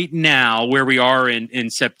right now, where we are in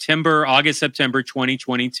August, September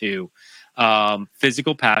 2022.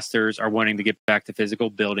 Physical pastors are wanting to get back to physical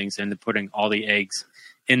buildings and putting all the eggs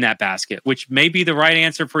in that basket, which may be the right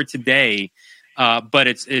answer for today. But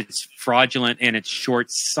it's fraudulent and it's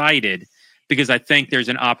short-sighted, because I think there's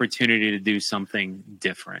an opportunity to do something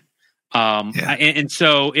different. And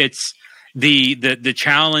so it's the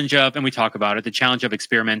challenge of, and we talk about it, the challenge of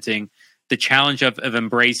experimenting, the challenge of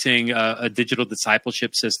embracing a digital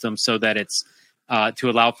discipleship system so that it's to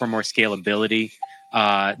allow for more scalability,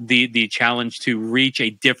 the challenge to reach a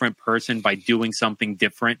different person by doing something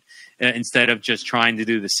different instead of just trying to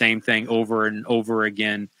do the same thing over and over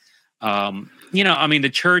again. The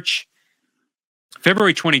church,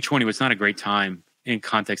 February 2020 was not a great time in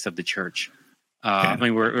context of the church.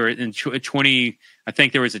 We're in 20, I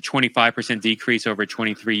think there was a 25% decrease over a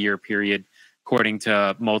 23-year period, according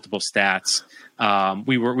to multiple stats.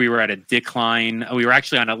 We were at a decline. We were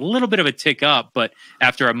actually on a little bit of a tick up, but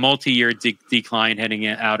after a multi-year decline heading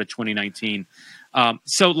out of 2019.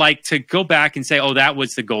 So to go back and say, oh, that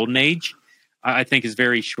was the golden age, I think is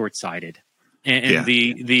very short-sighted. And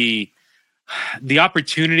the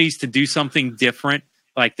opportunities to do something different,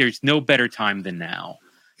 there's no better time than now.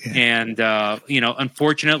 Yeah. And,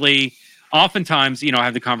 unfortunately, oftentimes, I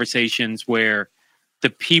have the conversations where the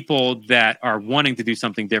people that are wanting to do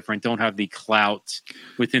something different don't have the clout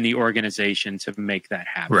within the organization to make that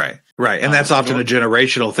happen. Right. And that's often a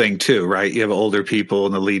generational thing too, right? You have older people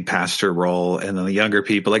in the lead pastor role, and then the younger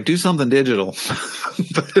people do something digital.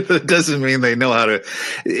 But it doesn't mean they know how to.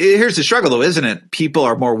 Here's the struggle though, isn't it? People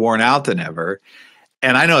are more worn out than ever.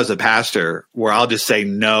 And I know as a pastor where I'll just say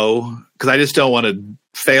no, because I just don't want to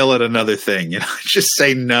fail at another thing. Just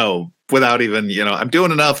say no without even, I'm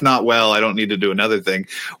doing enough, not well. I don't need to do another thing.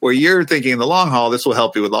 Where you're thinking in the long haul, this will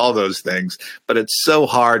help you with all those things. But it's so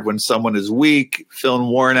hard when someone is weak, feeling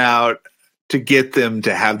worn out, to get them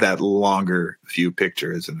to have that longer view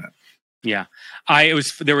picture, isn't it? Yeah.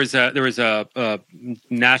 There was a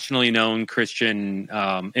nationally known Christian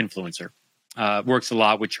influencer. Works a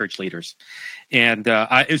lot with church leaders. And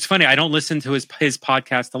it was funny. I don't listen to his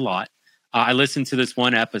podcast a lot. I listened to this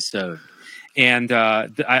one episode, and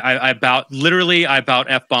I about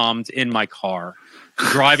F-bombed in my car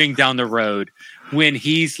driving down the road when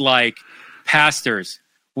he's like, pastors,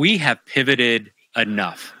 we have pivoted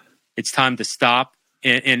enough. It's time to stop,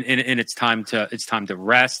 and it's time to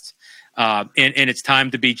rest, and it's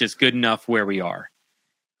time to be just good enough where we are.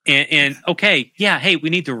 And okay, yeah, hey, we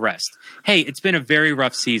need to rest. Hey, it's been a very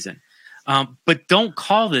rough season. But don't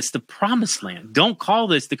call this the promised land. Don't call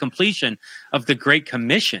this the completion of the Great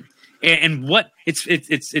Commission. And what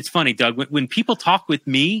it's funny, Doug, when people talk with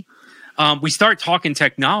me, we start talking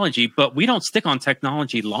technology, but we don't stick on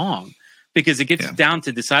technology long, because it gets down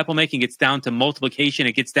to disciple making, it gets down to multiplication,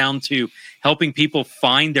 it gets down to helping people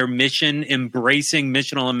find their mission, embracing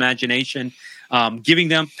missional imagination, giving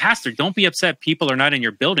them, pastor, don't be upset people are not in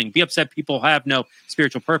your building. Be upset people have no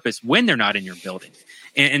spiritual purpose when they're not in your building.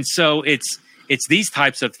 And so it's these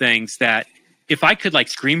types of things that if I could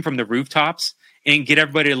scream from the rooftops and get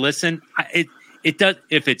everybody to listen, it does.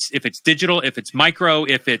 If it's digital, if it's micro,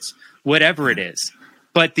 if it's whatever it is,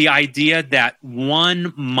 but the idea that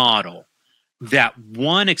one model, that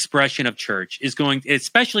one expression of church is going,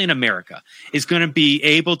 especially in America, is going to be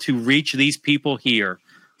able to reach these people here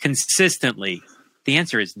consistently, the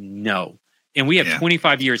answer is no. And we have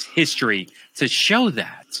 25 years history to show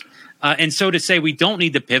that. And so to say we don't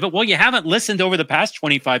need to pivot, well, you haven't listened over the past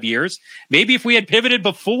 25 years. Maybe if we had pivoted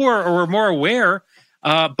before or were more aware,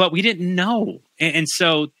 but we didn't know. And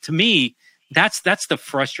so to me, that's the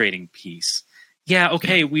frustrating piece. Yeah,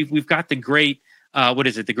 okay, we've got the great,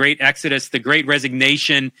 the great exodus, the great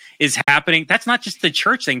resignation is happening. That's not just the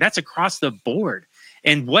church thing. That's across the board.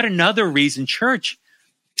 And what another reason, church,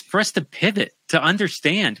 for us to pivot, to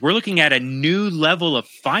understand. We're looking at a new level of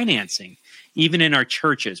financing, even in our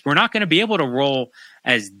churches. We're not going to be able to roll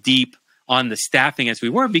as deep on the staffing as we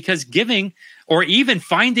were, because giving or even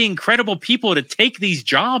finding credible people to take these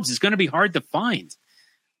jobs is going to be hard to find.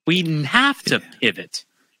 We have to pivot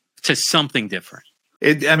to something different.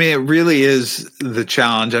 It really is the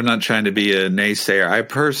challenge. I'm not trying to be a naysayer. I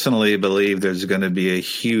personally believe there's going to be a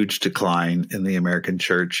huge decline in the American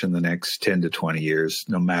church in the next 10 to 20 years,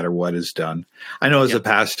 no matter what is done. I know as a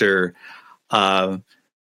pastor,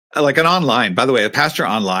 like an online, by the way, a pastor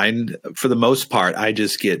online, for the most part, I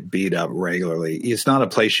just get beat up regularly. It's not a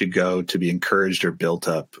place you go to be encouraged or built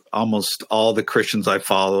up. Almost all the Christians I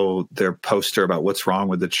follow, their poster about what's wrong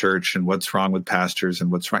with the church and what's wrong with pastors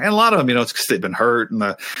and what's wrong. And a lot of them, it's because they've been hurt.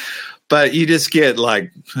 But you just get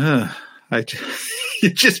like, you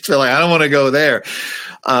just feel like, I don't want to go there.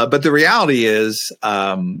 But the reality is,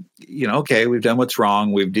 okay, we've done what's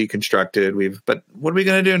wrong. We've deconstructed. But what are we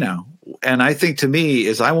going to do now? And I think to me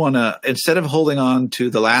is I want to, instead of holding on to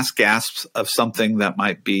the last gasps of something that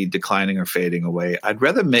might be declining or fading away, I'd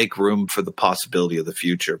rather make room for the possibility of the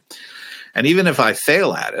future. And even if I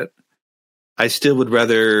fail at it, I still would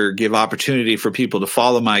rather give opportunity for people to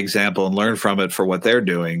follow my example and learn from it for what they're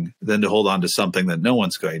doing than to hold on to something that no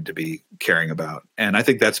one's going to be caring about. And I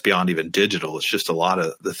think that's beyond even digital. It's just a lot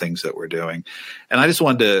of the things that we're doing. And I just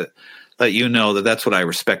wanted to let you know that that's what I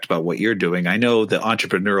respect about what you're doing. I know the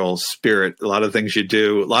entrepreneurial spirit, a lot of things you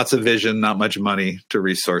do, lots of vision, not much money to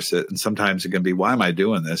resource it. And sometimes it can be, why am I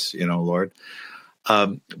doing this, Lord?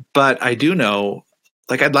 But I do know,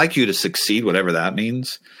 I'd like you to succeed, whatever that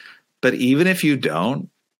means. But even if you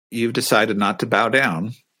don't, you've decided not to bow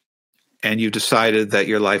down, and you've decided that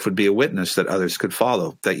your life would be a witness that others could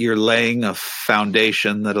follow, that you're laying a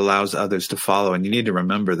foundation that allows others to follow. And you need to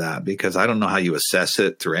remember that, because I don't know how you assess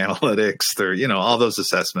it through analytics, through, all those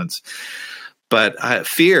assessments. But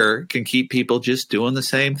fear can keep people just doing the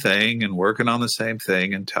same thing and working on the same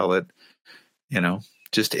thing until it,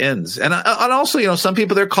 just ends. And also, some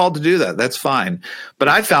people, they're called to do that. That's fine. But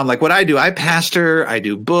I found what I do, I pastor, I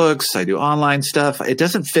do books, I do online stuff. It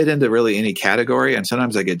doesn't fit into really any category. And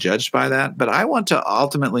sometimes I get judged by that. But I want to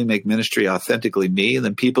ultimately make ministry authentically me, and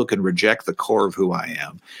then people can reject the core of who I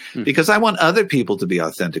am. Because I want other people to be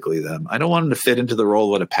authentically them. I don't want them to fit into the role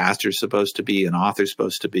of what a pastor's supposed to be, an author's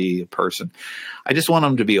supposed to be, a person. I just want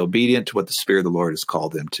them to be obedient to what the Spirit of the Lord has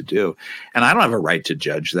called them to do. And I don't have a right to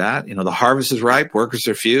judge that. The harvest is ripe, workers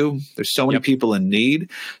are few. There's so many people in need.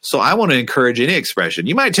 So I want to encourage any expression.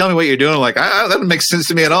 You might tell me what you're doing, that doesn't make sense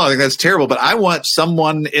to me at all. I think that's terrible. But I want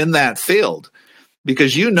someone in that field,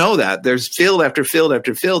 because that there's field after field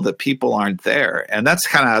after field that people aren't there. And that's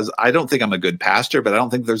kind of, I don't think I'm a good pastor, but I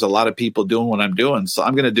don't think there's a lot of people doing what I'm doing. So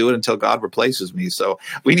I'm going to do it until God replaces me. So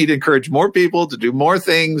we need to encourage more people to do more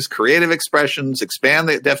things, creative expressions, expand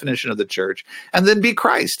the definition of the church, and then be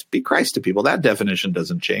Christ. Be Christ to people. That definition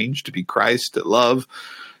doesn't change. To be Christ, to love.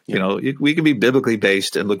 We can be biblically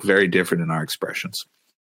based and look very different in our expressions.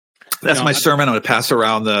 That's my sermon. I'm going to pass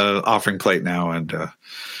around the offering plate now and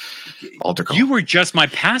altar call. You were just my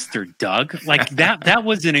pastor, Doug. That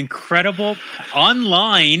was an incredible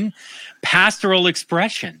online pastoral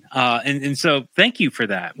expression. And so thank you for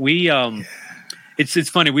that. We it's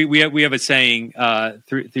funny. We have a saying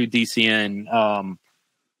through DCN.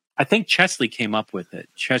 I think Chesley came up with it.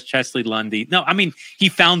 Chesley Lundy. No, he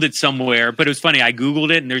found it somewhere, but it was funny. I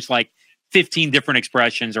Googled it, and there's 15 different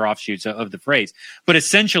expressions or offshoots of the phrase. But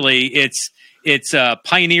essentially, it's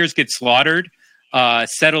pioneers get slaughtered,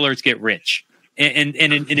 settlers get rich, and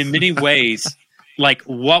in many ways,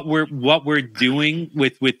 what we're doing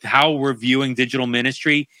with how we're viewing digital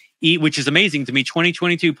ministry, which is amazing to me.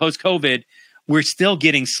 2022 post COVID, we're still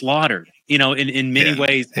getting slaughtered. In many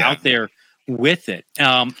ways out there with it.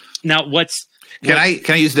 Now, can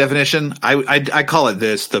I use definition? I call it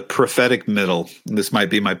the prophetic middle. This might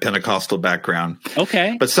be my Pentecostal background.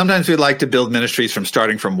 Okay. But sometimes we like to build ministries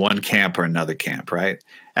starting from one camp or another camp, right?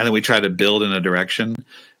 And then we try to build in a direction.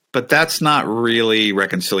 But that's not really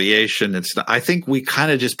reconciliation. I think we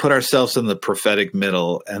kind of just put ourselves in the prophetic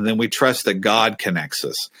middle, and then we trust that God connects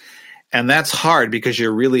us. And that's hard because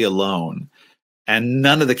you're really alone, and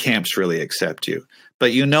none of the camps really accept you.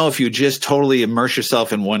 But if you just totally immerse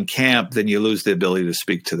yourself in one camp, then you lose the ability to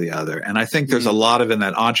speak to the other. And I think there's a lot of in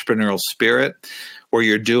that entrepreneurial spirit where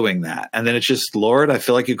you're doing that. And then it's just, Lord, I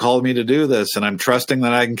feel like you called me to do this, and I'm trusting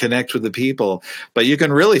that I can connect with the people. But you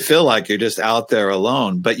can really feel like you're just out there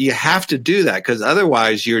alone. But you have to do that, because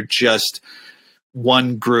otherwise you're just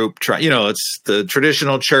one group it's the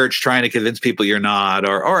traditional church trying to convince people you're not,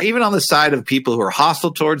 or even on the side of people who are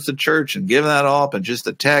hostile towards the church and giving that all up and just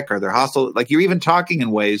the tech, or they're hostile. Like, you're even talking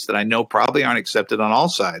in ways that I know probably aren't accepted on all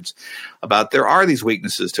sides about there are these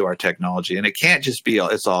weaknesses to our technology, and it can't just be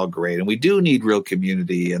it's all great. And we do need real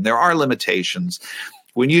community, and there are limitations.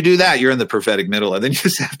 When you do that, you're in the prophetic middle, and then you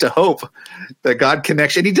just have to hope that God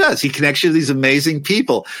connects you. And he does. He connects you to these amazing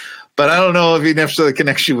people. But I don't know if he necessarily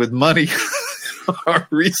connects you with money or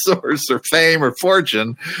resource or fame or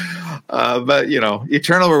fortune. But,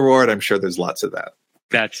 eternal reward, I'm sure there's lots of that.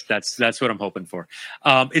 That's what I'm hoping for.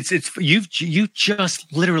 You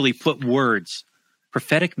just literally put words,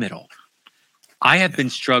 prophetic middle. I have been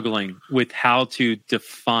struggling with how to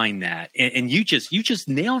define that. And you just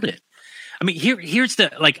nailed it. I mean, here's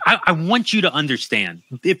I want you to understand,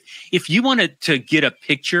 if you wanted to get a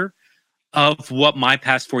picture of what my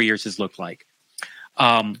past 4 years has looked like.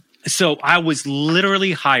 So I was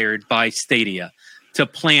literally hired by Stadia to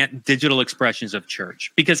plant digital expressions of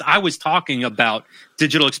church, because I was talking about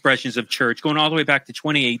digital expressions of church going all the way back to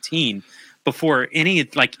 2018 before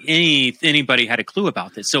anybody had a clue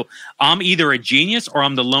about this. So I'm either a genius or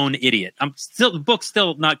I'm the lone idiot. The book's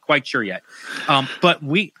still not quite sure yet. But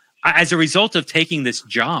as a result of taking this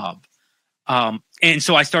job, and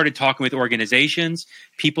so I started talking with organizations.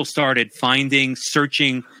 People started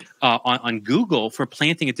searching on Google for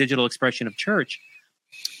planting a digital expression of church.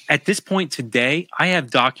 At this point today, I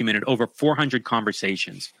have documented over 400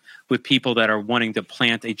 conversations with people that are wanting to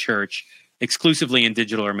plant a church exclusively in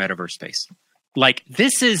digital or metaverse space. Like,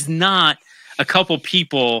 this is not a couple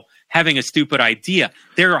people having a stupid idea.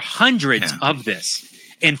 There are hundreds of this.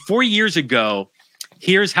 And 4 years ago,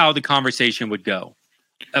 here's how the conversation would go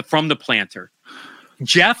from the planter.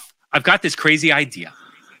 Jeff, I've got this crazy idea.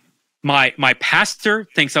 My pastor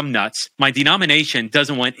thinks I'm nuts. My denomination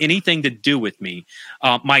doesn't want anything to do with me.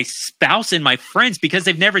 My spouse and my friends, because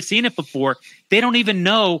they've never seen it before, they don't even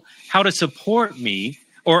know how to support me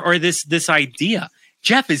or this idea.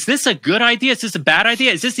 Jeff, is this a good idea? Is this a bad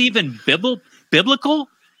idea? Is this even biblical?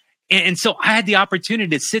 And so I had the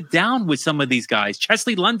opportunity to sit down with some of these guys,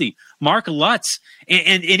 Chesley Lundy, Mark Lutz,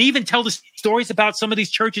 and even tell the stories about some of these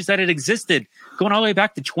churches that had existed going all the way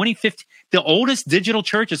back to 2015. The oldest digital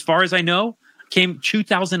church, as far as I know, came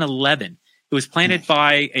 2011. It was planted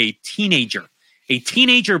by a teenager. A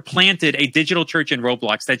teenager planted a digital church in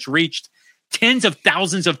Roblox that's reached tens of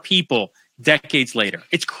thousands of people decades later.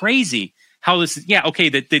 It's crazy how this is. Yeah, okay,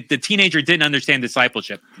 the teenager didn't understand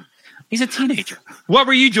discipleship. He's a teenager. What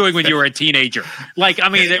were you doing when you were a teenager? Like, I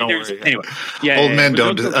mean, anyway. Old men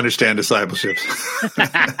don't understand discipleship.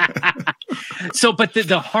 So, but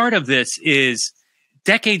the heart of this is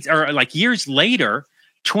decades or like years later,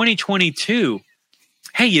 2022.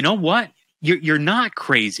 Hey, you know what? You're not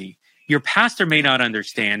crazy. Your pastor may not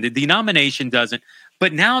understand. The denomination doesn't.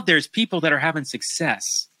 But now there's people that are having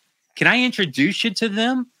success. Can I introduce you to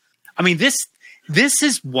them? I mean, this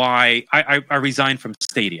is why I resigned from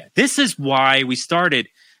Stadia. This is why we started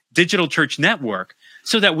Digital Church Network,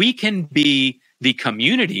 so that we can be the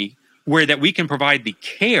community that we can provide the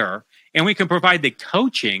care and we can provide the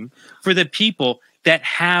coaching for the people that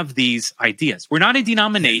have these ideas. We're not a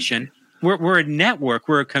denomination. We're a network.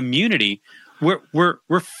 We're a community.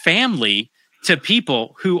 We're family to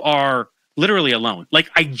people who are literally alone. Like,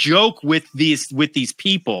 I joke with these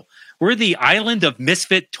people. We're the island of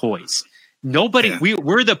misfit toys.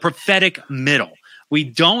 We're the prophetic middle. We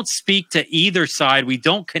don't speak to either side. We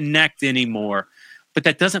don't connect anymore, but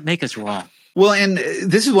that doesn't make us wrong. Well, and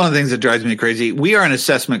this is one of the things that drives me crazy. We are an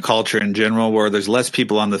assessment culture in general, where there's less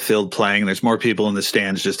people on the field playing. There's more people in the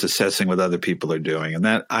stands just assessing what other people are doing. And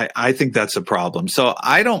that I think that's a problem. So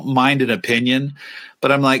I don't mind an opinion,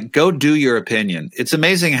 but I'm like, go do your opinion. It's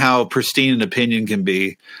amazing how pristine an opinion can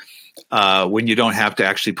be when you don't have to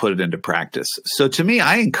actually put it into practice. So to me,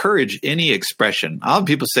 I encourage any expression. I'll have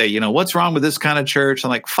people say, what's wrong with this kind of church? I'm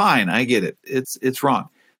like, fine, I get it. It's wrong.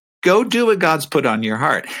 Go do what God's put on your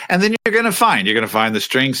heart. And then you're going to find the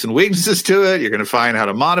strengths and weaknesses to it. You're going to find how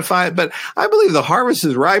to modify it. But I believe the harvest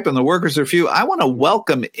is ripe and the workers are few. I want to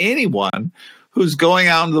welcome anyone who's going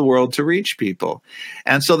out into the world to reach people.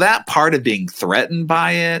 And so that part of being threatened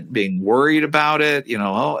by it, being worried about it,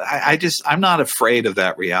 I'm not afraid of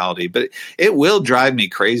that reality. But it will drive me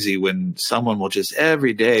crazy when someone will just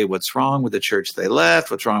every day, what's wrong with the church they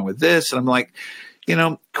left? What's wrong with this? And I'm like,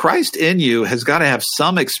 Christ in you has got to have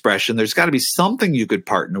some expression. There's got to be something you could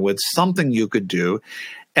partner with, something you could do,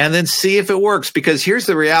 and then see if it works. Because here's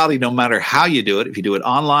the reality, no matter how you do it, if you do it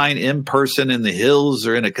online, in person, in the hills,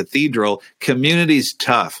 or in a cathedral, community's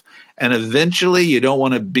tough. And eventually you don't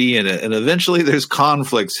want to be in it. And eventually there's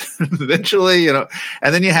conflicts. Eventually, and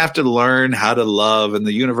then you have to learn how to love and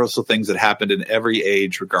the universal things that happened in every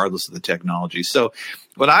age, regardless of the technology. So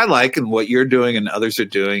what I like and what you're doing and others are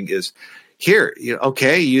doing is, here,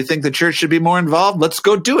 okay, you think the church should be more involved? Let's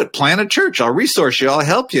go do it. Plan a church. I'll resource you. I'll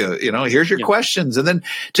help you. Here's your questions. And then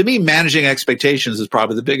to me, managing expectations is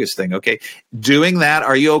probably the biggest thing. Okay, doing that.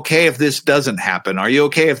 Are you okay if this doesn't happen? Are you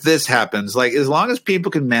okay if this happens? Like, as long as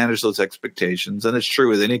people can manage those expectations, and it's true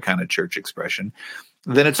with any kind of church expression,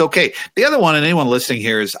 then it's okay. The other one, and anyone listening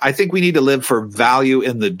here, is I think we need to live for value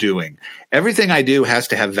in the doing. Everything I do has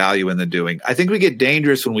to have value in the doing. I think we get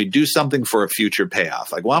dangerous when we do something for a future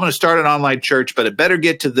payoff. Like, well, I'm going to start an online church, but it better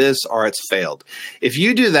get to this or it's failed. If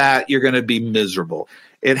you do that, you're going to be miserable.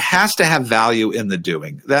 It has to have value in the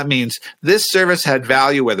doing. That means this service had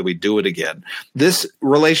value whether we do it again. This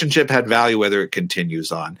relationship had value whether it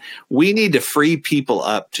continues on. We need to free people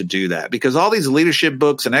up to do that, because all these leadership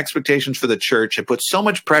books and expectations for the church have put so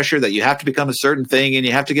much pressure that you have to become a certain thing and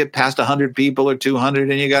you have to get past 100 people or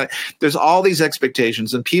 200 and there's all these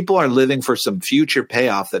expectations, and people are living for some future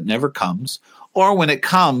payoff that never comes. Or when it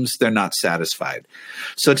comes, they're not satisfied.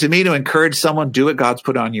 So to me, to encourage someone, do what God's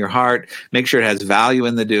put on your heart, make sure it has value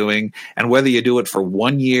in the doing. And whether you do it for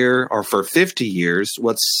 1 year or for 50 years,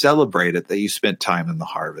 let's celebrate it that you spent time in the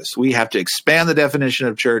harvest. We have to expand the definition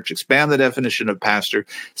of church, expand the definition of pastor,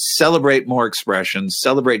 celebrate more expressions,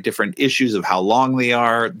 celebrate different issues of how long they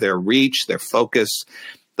are, their reach, their focus.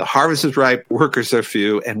 The harvest is ripe, workers are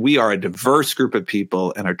few, and we are a diverse group of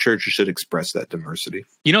people, and our churches should express that diversity.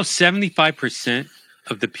 75%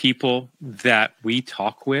 of the people that we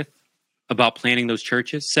talk with about planning those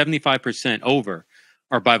churches, 75% over,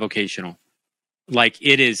 are bivocational. Like,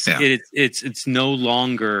 it's no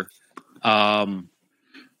longer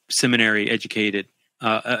seminary educated.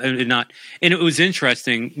 And it was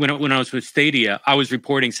interesting when I was with Stadia, I was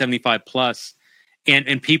reporting 75 plus.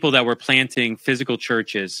 And people that were planting physical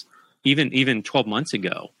churches, even 12 months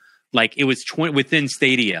ago, like it was within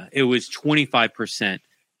Stadia, it was 25%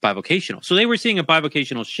 bivocational. So they were seeing a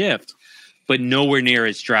bivocational shift, but nowhere near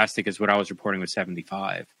as drastic as what I was reporting with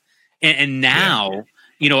 75. And now,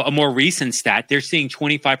 a more recent stat, they're seeing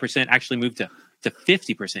 25% actually move to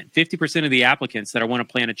 50%. 50% of the applicants that want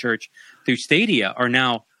to plant a church through Stadia are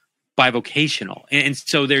now bivocational. And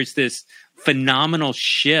so there's this phenomenal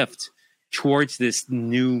shift towards this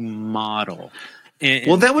new model.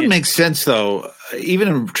 That would make sense, though, even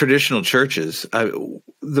in traditional churches.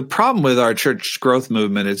 The problem with our church growth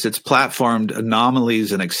movement is it's platformed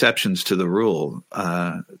anomalies and exceptions to the rule.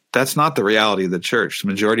 That's not the reality of the church. The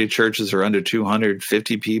majority of churches are under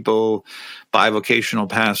 250 people, bivocational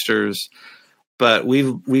pastors. But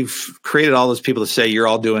we've created all those people to say, you're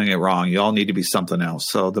all doing it wrong. You all need to be something else.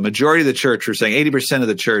 So the majority of the church, we're saying 80% of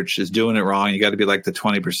the church is doing it wrong. You got to be like the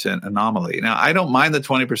 20% anomaly. Now, I don't mind the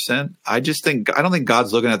 20%. I don't think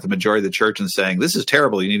God's looking at the majority of the church and saying, this is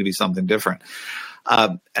terrible. You need to be something different.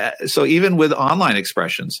 So even with online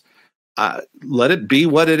expressions, let it be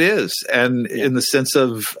what it is. And in the sense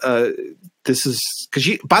of this is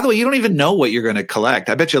because by the way, you don't even know what you're going to collect.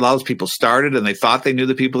 I bet you a lot of people started and they thought they knew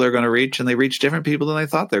the people they're going to reach, and they reached different people than they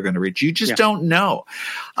thought they're going to reach. You just don't know.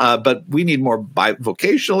 But we need more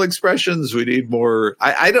bivocational expressions. We need more.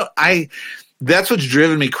 That's what's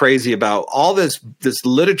driven me crazy about all this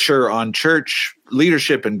literature on church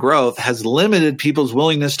leadership and growth has limited people's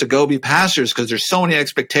willingness to go be pastors because there's so many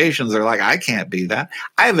expectations. They're like, I can't be that.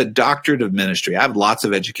 I have a doctorate of ministry. I have lots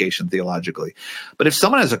of education theologically. But if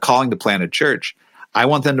someone has a calling to plant a church, I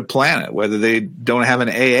want them to plan it, whether they don't have an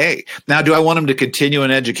AA. Now, do I want them to continue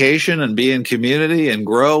in education and be in community and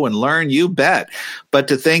grow and learn? You bet. But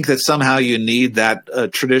to think that somehow you need that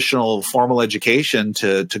traditional formal education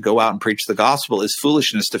to go out and preach the gospel is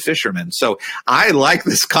foolishness to fishermen. So I like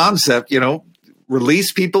this concept,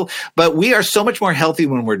 release people. But we are so much more healthy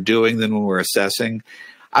when we're doing than when we're assessing.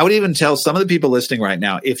 I would even tell some of the people listening right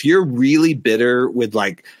now, if you're really bitter with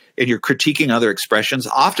and you're critiquing other expressions,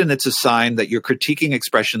 often it's a sign that you're critiquing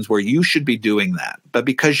expressions where you should be doing that. But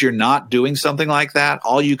because you're not doing something like that,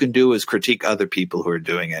 all you can do is critique other people who are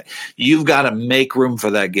doing it. You've got to make room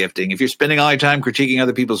for that gifting. If you're spending all your time critiquing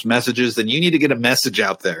other people's messages, then you need to get a message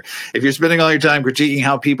out there. If you're spending all your time critiquing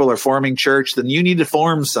how people are forming church, then you need to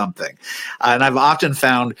form something. And I've often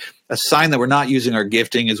found a sign that we're not using our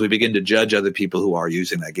gifting is we begin to judge other people who are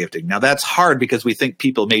using that gifting. Now, that's hard because we think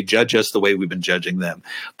people may judge us the way we've been judging them.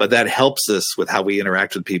 But that helps us with how we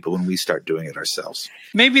interact with people when we start doing it ourselves.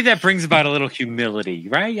 Maybe that brings about a little humility,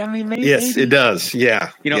 right? I mean, maybe. Yes, it does.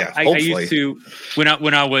 Yeah. You know, yeah, I used to,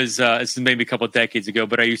 when I was, this is maybe a couple of decades ago,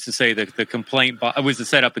 but I used to say that the complaint box, I was the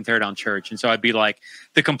set up and tear down church. And so I'd be like,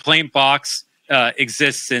 the complaint box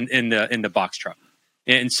exists in the box truck.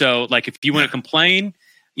 And so, like, if you want to complain,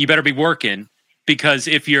 you better be working, because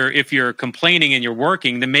if you're complaining and you're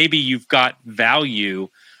working, then maybe you've got value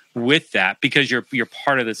with that because you're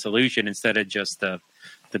part of the solution instead of just the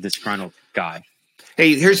disgruntled guy.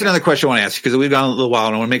 Hey, here's another question I want to ask you, because we've gone a little while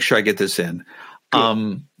and I want to make sure I get this in.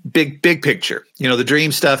 Cool. Big picture, the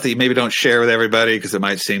dream stuff that you maybe don't share with everybody because it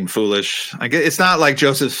might seem foolish. It's not like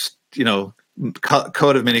Joseph's,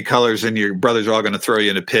 coat of many colors and your brothers are all going to throw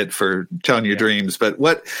you in a pit for telling your dreams. But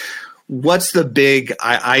what's the big,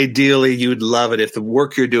 ideally you'd love it if the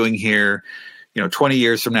work you're doing here, 20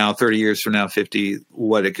 years from now, 30 years from now, 50,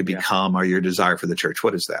 what it could become, or your desire for the church?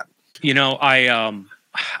 What is that?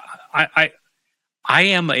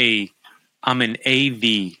 I'm an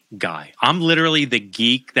AV guy. I'm literally the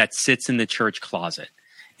geek that sits in the church closet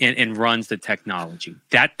and runs the technology.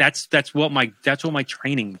 That's what my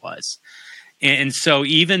training was. And so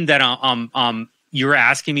even that you're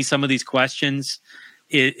asking me some of these questions,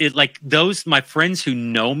 it like those, my friends who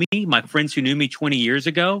know me, my friends who knew me 20 years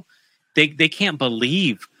ago, they can't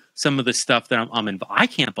believe some of the stuff that I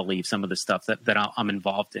can't believe some of the stuff that I'm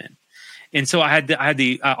involved in. And so I had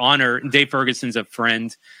the honor, Dave Ferguson's a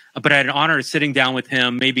friend, but I had an honor of sitting down with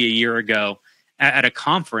him maybe a year ago at a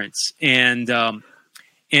conference. And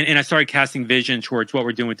I started casting vision towards what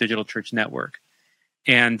we're doing with Digital Church Network.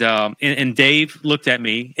 And Dave looked at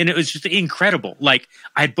me, and it was just incredible. Like,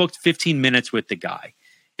 I had booked 15 minutes with the guy,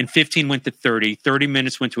 and 15 went to 30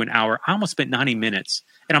 minutes went to an hour. I almost spent 90 minutes.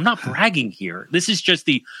 And I'm not bragging here. This is just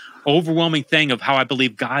the overwhelming thing of how I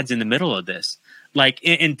believe God's in the middle of this. Like,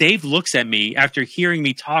 and Dave looks at me after hearing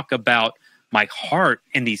me talk about my heart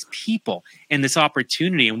and these people and this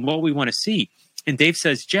opportunity and what we want to see. And Dave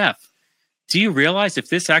says, Jeff, do you realize if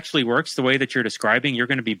this actually works the way that you're describing, you're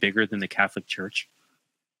going to be bigger than the Catholic Church?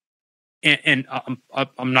 And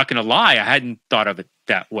I'm not going to lie, I hadn't thought of it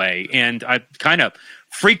that way. And I kind of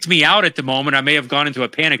freaked me out at the moment. I may have gone into a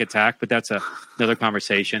panic attack, but that's another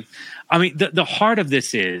conversation. I mean, the heart of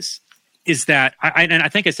this is that, and I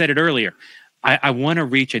think I said it earlier, I want to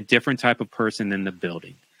reach a different type of person in the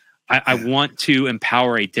building. I want to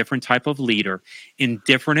empower a different type of leader in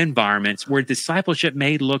different environments where discipleship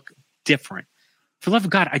may look different. For the love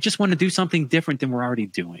of God, I just want to do something different than we're already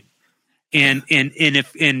doing. And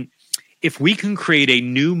if we can create a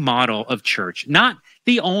new model of church, not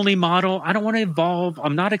the only model, I don't want to evolve,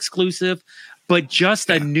 I'm not exclusive, but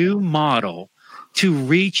just a new model to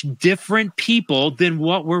reach different people than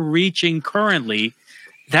what we're reaching currently,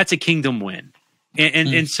 that's a kingdom win.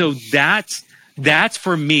 And so that's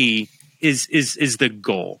for me is the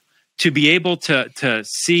goal, to be able to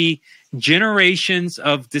see generations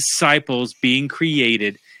of disciples being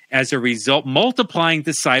created as a result, multiplying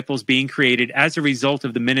disciples being created as a result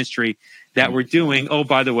of the ministry that we're doing, oh,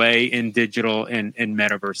 by the way, in digital and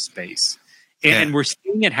metaverse space. And we're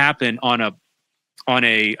seeing it happen on a,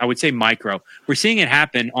 I would say micro. We're seeing it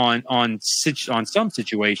happen on some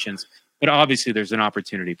situations, but obviously there's an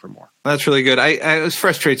opportunity for more. That's really good. It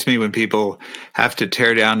frustrates me when people have to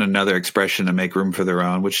tear down another expression to make room for their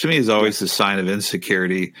own, which to me is always a sign of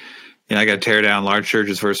insecurity. I got to tear down large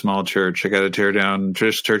churches for a small church. I got to tear down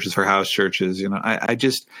churches for house churches.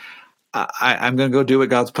 I'm going to go do what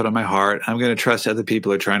God's put on my heart. I'm going to trust other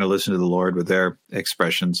people are trying to listen to the Lord with their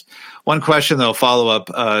expressions. One question, though, follow up.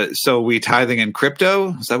 So we tithing in crypto?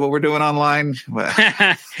 Is that what we're doing online?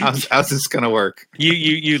 How's this going to work?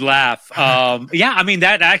 You laugh. Yeah, I mean,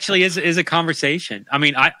 that actually is a conversation. I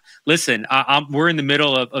mean, we're in the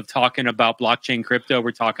middle of talking about blockchain crypto.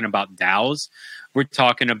 We're talking about DAOs. We're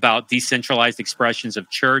talking about decentralized expressions of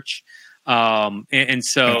church. And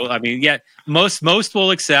so, I mean, yeah, most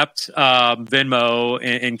will accept Venmo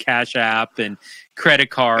and Cash App and credit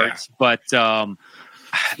cards. Yeah. But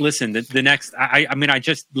listen, the next, I mean, I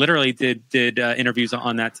just literally did interviews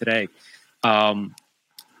on that today.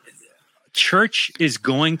 Church is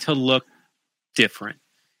going to look different,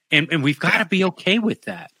 and we've got to be okay with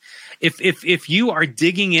that. If you are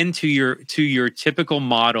digging into your typical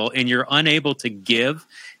model and you're unable to give,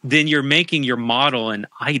 then you're making your model an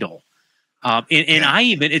idol.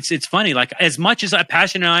 It's funny, like, as much as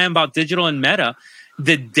passionate I am about digital and meta,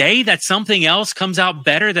 the day that something else comes out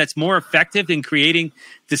better, that's more effective in creating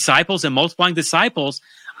disciples and multiplying disciples,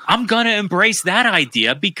 I'm going to embrace that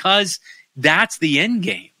idea because that's the end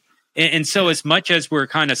game. And so as much as we're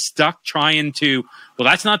kind of stuck trying to, well,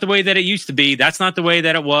 that's not the way that it used to be. That's not the way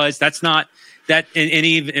that it was. That's not that. And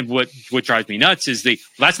even what drives me nuts is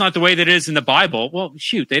that's not the way that it is in the Bible. Well,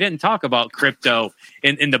 shoot, they didn't talk about crypto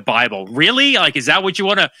in the Bible. Really? Like, is that what you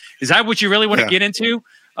really want to get into?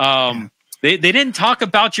 They didn't talk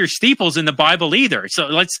about your steeples in the Bible either. So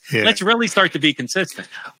let's really start to be consistent.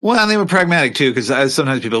 Well, and they were pragmatic too, because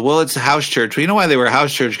sometimes people, well, it's a house church. Well, you know why they were a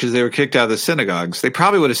house church? Because they were kicked out of the synagogues. They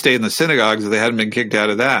probably would have stayed in the synagogues if they hadn't been kicked out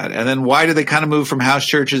of that. And then why did they kind of move from house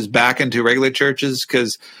churches back into regular churches?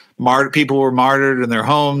 Because people were martyred in their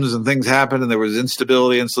homes and things happened and there was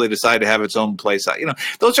instability. And so they decided to have its own place.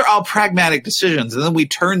 Those are all pragmatic decisions. And then we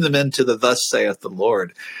turn them into the thus saith the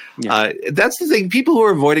Lord. Yeah. That's the thing. People who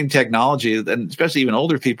are avoiding technology, and especially even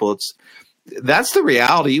older people, that's the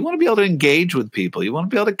reality. You want to be able to engage with people. You want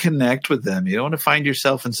to be able to connect with them. You don't want to find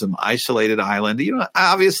yourself in some isolated island.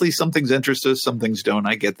 Obviously some things interest us, some things don't.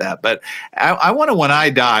 I get that. But I want to, when I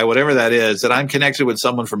die, whatever that is, that I'm connected with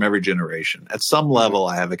someone from every generation. At some level,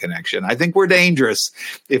 I have a connection. I think we're dangerous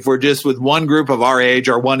if we're just with one group of our age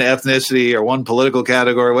or one ethnicity or one political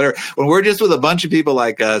category or whatever. When we're just with a bunch of people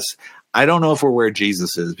like us, I don't know if we're where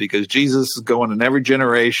Jesus is, because Jesus is going in every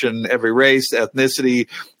generation, every race, ethnicity,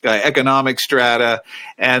 economic strata.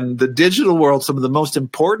 And the digital world, some of the most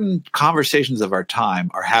important conversations of our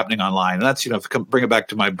time are happening online. And that's, bring it back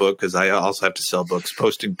to my book, because I also have to sell books,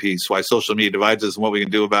 Posting Peace, Why Social Media Divides Us and What We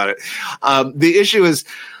Can Do About It. The issue is,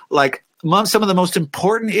 some of the most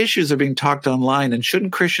important issues are being talked online, and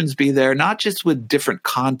shouldn't Christians be there, not just with different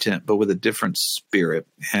content, but with a different spirit?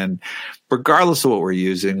 And regardless of what we're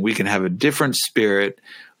using, we can have a different spirit.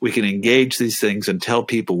 We can engage these things and tell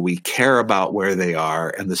people we care about where they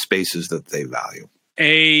are and the spaces that they value.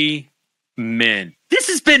 Amen. This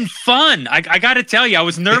has been fun. I got to tell you, I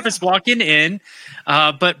was nervous walking in,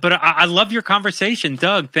 but I love your conversation,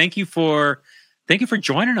 Doug. Thank you for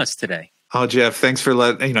joining us today. Oh, Jeff, thanks for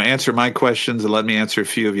answer my questions and let me answer a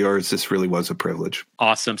few of yours. This really was a privilege.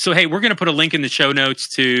 Awesome. So, hey, we're going to put a link in the show notes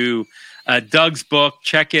to Doug's book.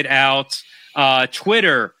 Check it out.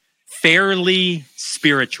 Twitter, Fairly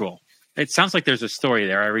Spiritual. It sounds like there's a story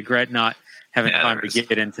there. I regret not having time to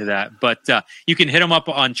get into that. But you can hit him up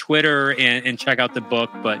on Twitter and check out the book.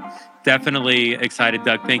 But definitely excited,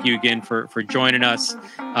 Doug. Thank you again for joining us.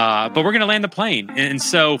 But we're going to land the plane. And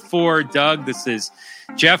so for Doug, this is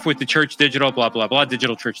Jeff with the Church Digital, blah, blah, blah,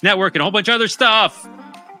 Digital Church Network, and a whole bunch of other stuff.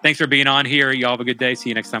 Thanks for being on here. Y'all have a good day. See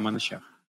you next time on the show.